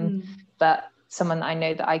month, but someone that I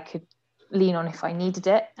know that I could lean on if I needed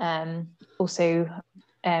it. Also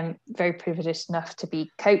very privileged enough to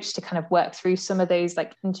be coached to kind of work through some of those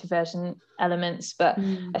like introversion elements. But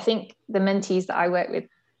I think the mentees that I work with,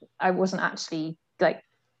 I wasn't actually like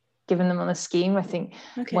giving them on a scheme. I think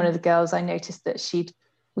one of the girls, I noticed that she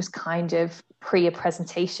was kind of pre a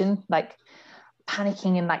presentation, like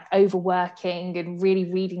panicking and like overworking and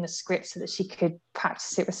really reading the script so that she could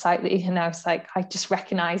practice it recitally. And I was like, I just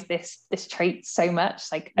recognize this trait so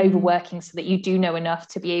much, like overworking so that you do know enough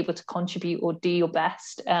to be able to contribute or do your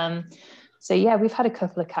best. So we've had a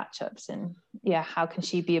couple of catch-ups, and how can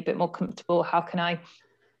she be a bit more comfortable? How can I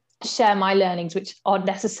share my learnings, which aren't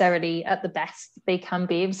necessarily at the best they can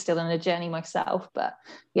be? I'm still on a journey myself, but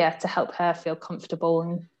to help her feel comfortable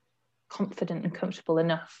and confident and comfortable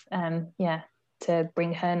enough to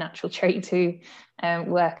bring her natural trait to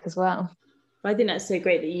work as well. I think that's so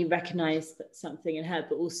great that you recognised something in her,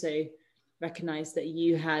 but also recognised that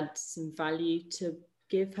you had some value to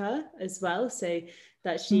give her as well, so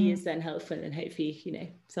that she is then helpful, and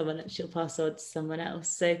hopefully, someone that she'll pass on to someone else.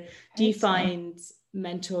 So do you find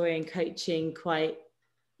mentoring, coaching quite,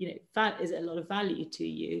 is it a lot of value to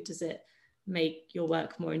you? Does it make your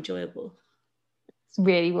work more enjoyable? It's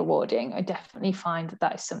really rewarding. I definitely find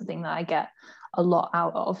that is something that I get a lot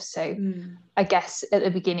out of. So I guess at the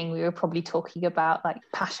beginning we were probably talking about like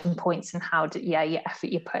passion points and how your effort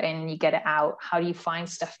you put in, you get it out. How do you find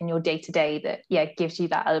stuff in your day-to-day that gives you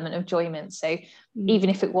that element of enjoyment? So even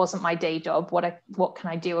if it wasn't my day job, what can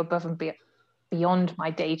I do above and beyond my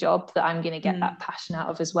day job that I'm going to get that passion out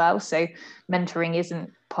of as well? So mentoring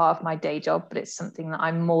isn't part of my day job, but it's something that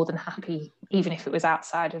I'm more than happy, even if it was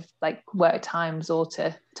outside of like work times, or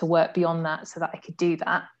to work beyond that so that I could do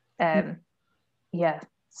that.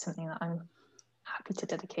 Something that I'm happy to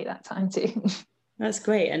dedicate that time to. That's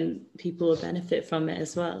great, and people will benefit from it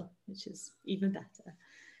as well, which is even better.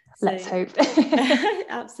 Let's hope.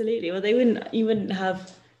 Absolutely. Well, you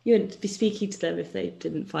wouldn't be speaking to them if they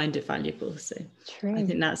didn't find it valuable. So true. I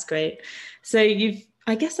think that's great. So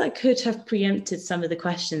I guess I could have preempted some of the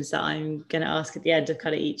questions that I'm going to ask at the end of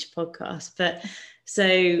kind of each podcast, but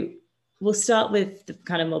so we'll start with the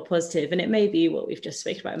kind of more positive, and it may be what we've just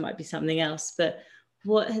spoken about, it might be something else, but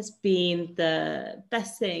what has been the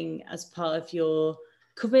best thing as part of your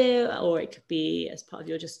career, or it could be as part of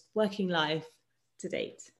your just working life to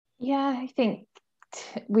date? I think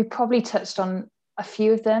we probably touched on a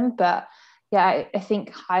few of them, but I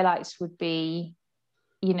think highlights would be,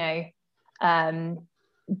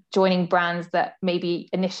 joining brands that maybe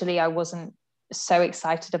initially I wasn't so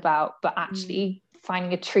excited about, but actually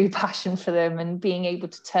finding a true passion for them and being able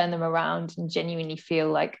to turn them around and genuinely feel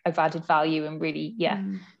like I've added value and really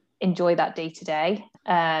enjoy that day to day.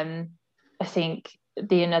 I think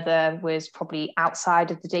the another was probably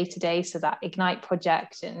outside of the day to day, so that Ignite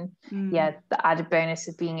project, and the added bonus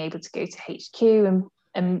of being able to go to HQ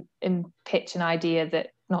and pitch an idea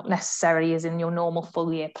that not necessarily is in your normal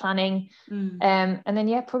full year planning. And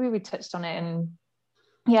then probably we touched on it, and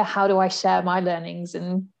how do I share my learnings,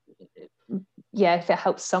 and if it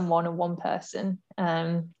helps someone or one person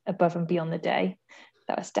above and beyond the day,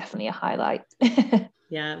 that was definitely a highlight.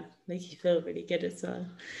 Yeah, make you feel really good as well.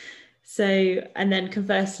 So, and then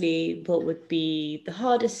conversely, what would be the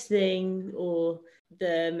hardest thing or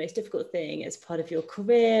the most difficult thing as part of your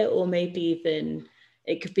career, or maybe even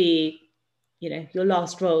it could be, your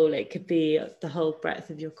last role, it could be the whole breadth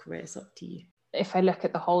of your career. It's up to you. If I look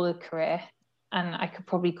at the whole of the career, and I could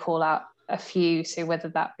probably call out a few, so whether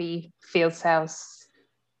that be field sales,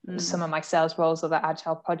 some of my sales roles or the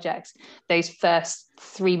agile projects, those first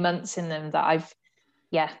 3 months in them that I've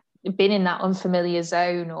been in that unfamiliar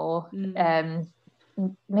zone, or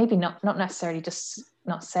maybe not necessarily just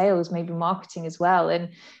not sales, maybe marketing as well,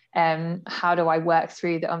 and how do I work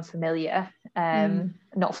through the unfamiliar,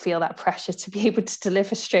 not feel that pressure to be able to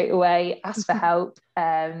deliver straight away, ask for help,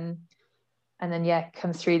 and then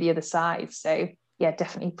come through the other side. So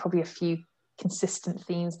definitely probably a few consistent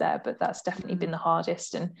themes there, but that's definitely been the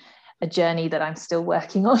hardest, and a journey that I'm still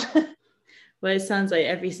working on. Well, it sounds like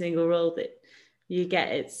every single role that you get,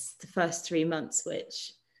 it's the first 3 months,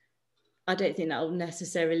 which I don't think that will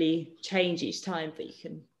necessarily change each time, but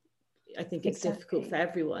I think it's difficult for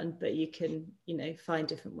everyone, but you can, find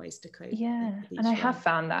different ways to cope. And I have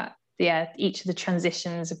found that, each of the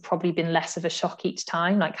transitions have probably been less of a shock each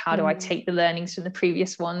time. Like, how do I take the learnings from the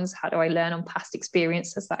previous ones? How do I learn on past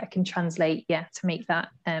experiences that I can translate, to make that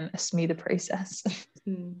a smoother process?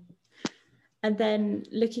 And then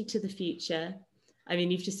looking to the future, I mean,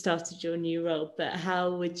 you've just started your new role, but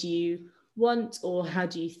how would you want, or how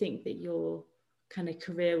do you think that your kind of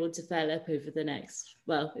career will develop over the next,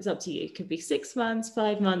 well, it's up to you. It could be 6 months,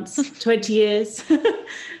 5 months, 20 years.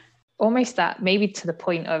 Almost that, maybe to the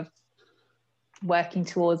point of working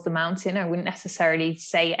towards the mountain. I wouldn't necessarily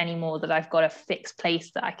say anymore that I've got a fixed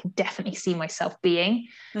place that I can definitely see myself being.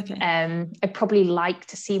 Okay. I'd probably like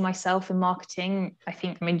to see myself in marketing. I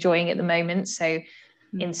think I'm enjoying it at the moment. So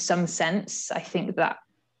in some sense, I think that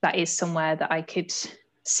is somewhere that I could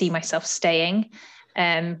see myself staying.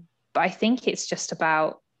 But I think it's just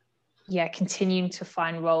about, continuing to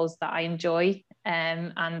find roles that I enjoy,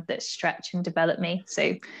 and that stretch and develop me.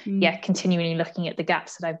 So continually looking at the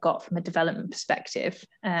gaps that I've got from a development perspective,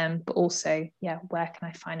 but also where can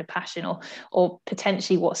I find a passion, or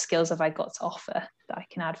potentially what skills have I got to offer that I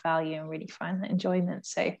can add value and really find that enjoyment.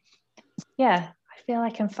 So I feel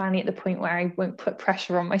like I'm finally at the point where I won't put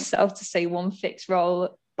pressure on myself to say one fixed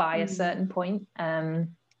role by a certain point,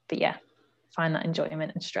 but find that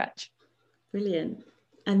enjoyment and stretch. Brilliant.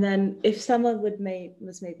 And then if someone was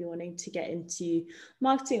maybe wanting to get into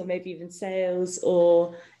marketing, or maybe even sales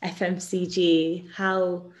or FMCG,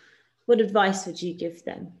 what advice would you give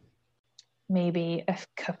them? Maybe a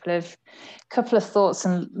couple of thoughts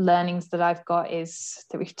and learnings that I've got is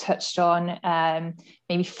that we've touched on.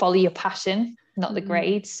 Maybe follow your passion, not the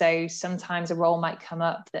grade. So sometimes a role might come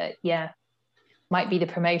up that might be the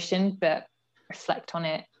promotion, but reflect on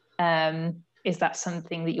it. Is that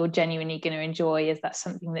something that you're genuinely going to enjoy? Is that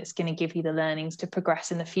something that's going to give you the learnings to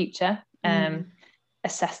progress in the future?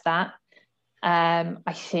 Assess that.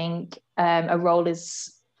 I think a role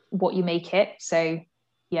is what you make it. So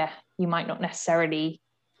you might not necessarily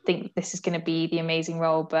think this is going to be the amazing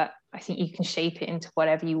role, but I think you can shape it into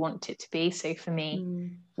whatever you want it to be. So for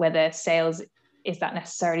me, whether sales, is that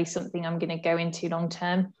necessarily something I'm going to go into long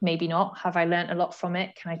term? Maybe not. Have I learned a lot from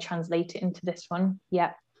it? Can I translate it into this one?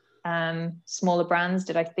 Yeah. Smaller brands,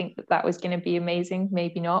 did I think that was going to be amazing?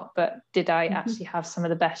 Maybe not, but did I actually have some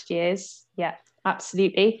of the best years? Yeah,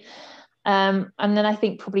 absolutely. And then I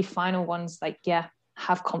think probably final ones, like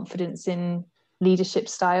have confidence in leadership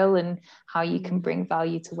style and how you can bring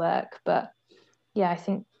value to work. But I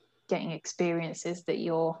think getting experiences that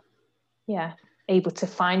you're able to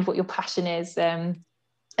find what your passion is,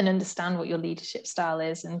 and understand what your leadership style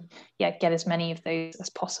is, and get as many of those as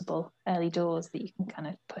possible early doors that you can kind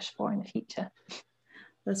of push for in the future.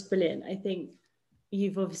 That's brilliant. I think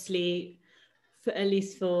you've obviously, at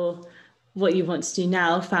least for what you want to do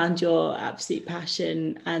now, found your absolute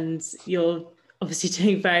passion, and you're obviously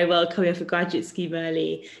doing very well coming off a graduate scheme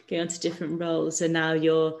early, going on to different roles, and now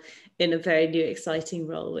you're in a very new exciting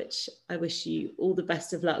role, which I wish you all the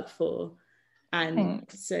best of luck for. And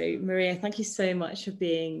Thanks. So Maria, thank you so much for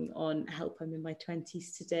being on Help I'm in My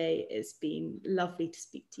 20s today. It's been lovely to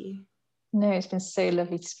speak to you. No, it's been so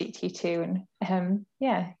lovely to speak to you too. And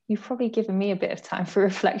you've probably given me a bit of time for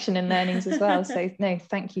reflection and learnings as well. So no,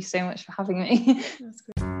 thank you so much for having me. That's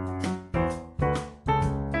great.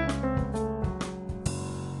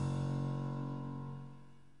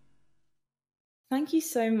 Thank you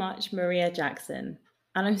so much, Maria Jackson.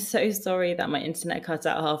 And I'm so sorry that my internet cut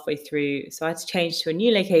out halfway through, so I had to change to a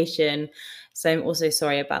new location. So I'm also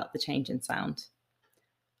sorry about the change in sound.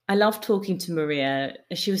 I loved talking to Maria.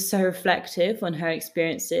 She was so reflective on her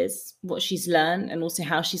experiences, what she's learned, and also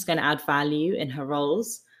how she's going to add value in her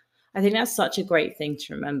roles. I think that's such a great thing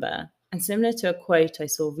to remember. And similar to a quote I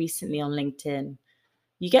saw recently on LinkedIn,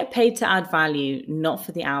 you get paid to add value, not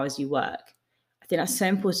for the hours you work. I think that's so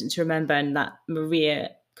important to remember, and that Maria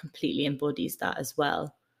completely embodies that as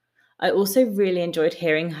well. I also really enjoyed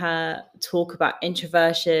hearing her talk about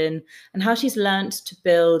introversion and how she's learned to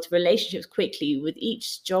build relationships quickly with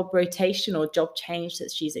each job rotation or job change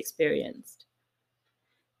that she's experienced.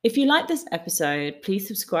 If you like this episode, please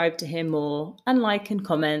subscribe to hear more and like and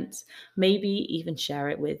comment, maybe even share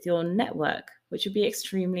it with your network, which would be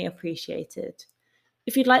extremely appreciated.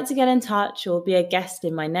 If you'd like to get in touch or be a guest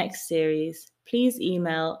in my next series, please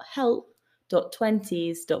email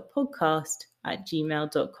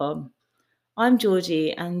help.20s.podcast@gmail.com. I'm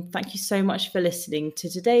Georgie, and thank you so much for listening to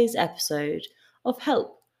today's episode of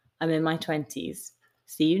Help, I'm in my 20s.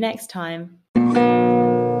 See you next time.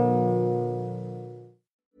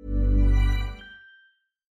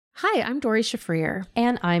 Hi, I'm Dori Shafrir.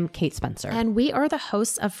 And I'm Kate Spencer. And we are the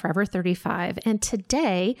hosts of Forever 35. And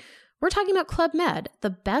today, we're talking about Club Med, the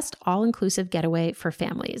best all-inclusive getaway for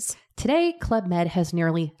families. Today, Club Med has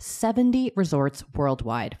nearly 70 resorts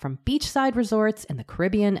worldwide, from beachside resorts in the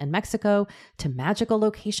Caribbean and Mexico to magical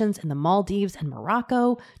locations in the Maldives and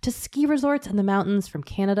Morocco to ski resorts in the mountains from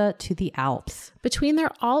Canada to the Alps. Between their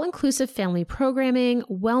all-inclusive family programming,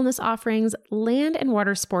 wellness offerings, land and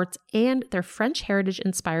water sports, and their French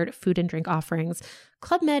heritage-inspired food and drink offerings,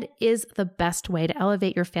 Club Med is the best way to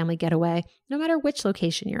elevate your family getaway, no matter which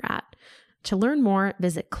location you're at. To learn more,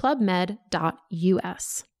 visit clubmed.us.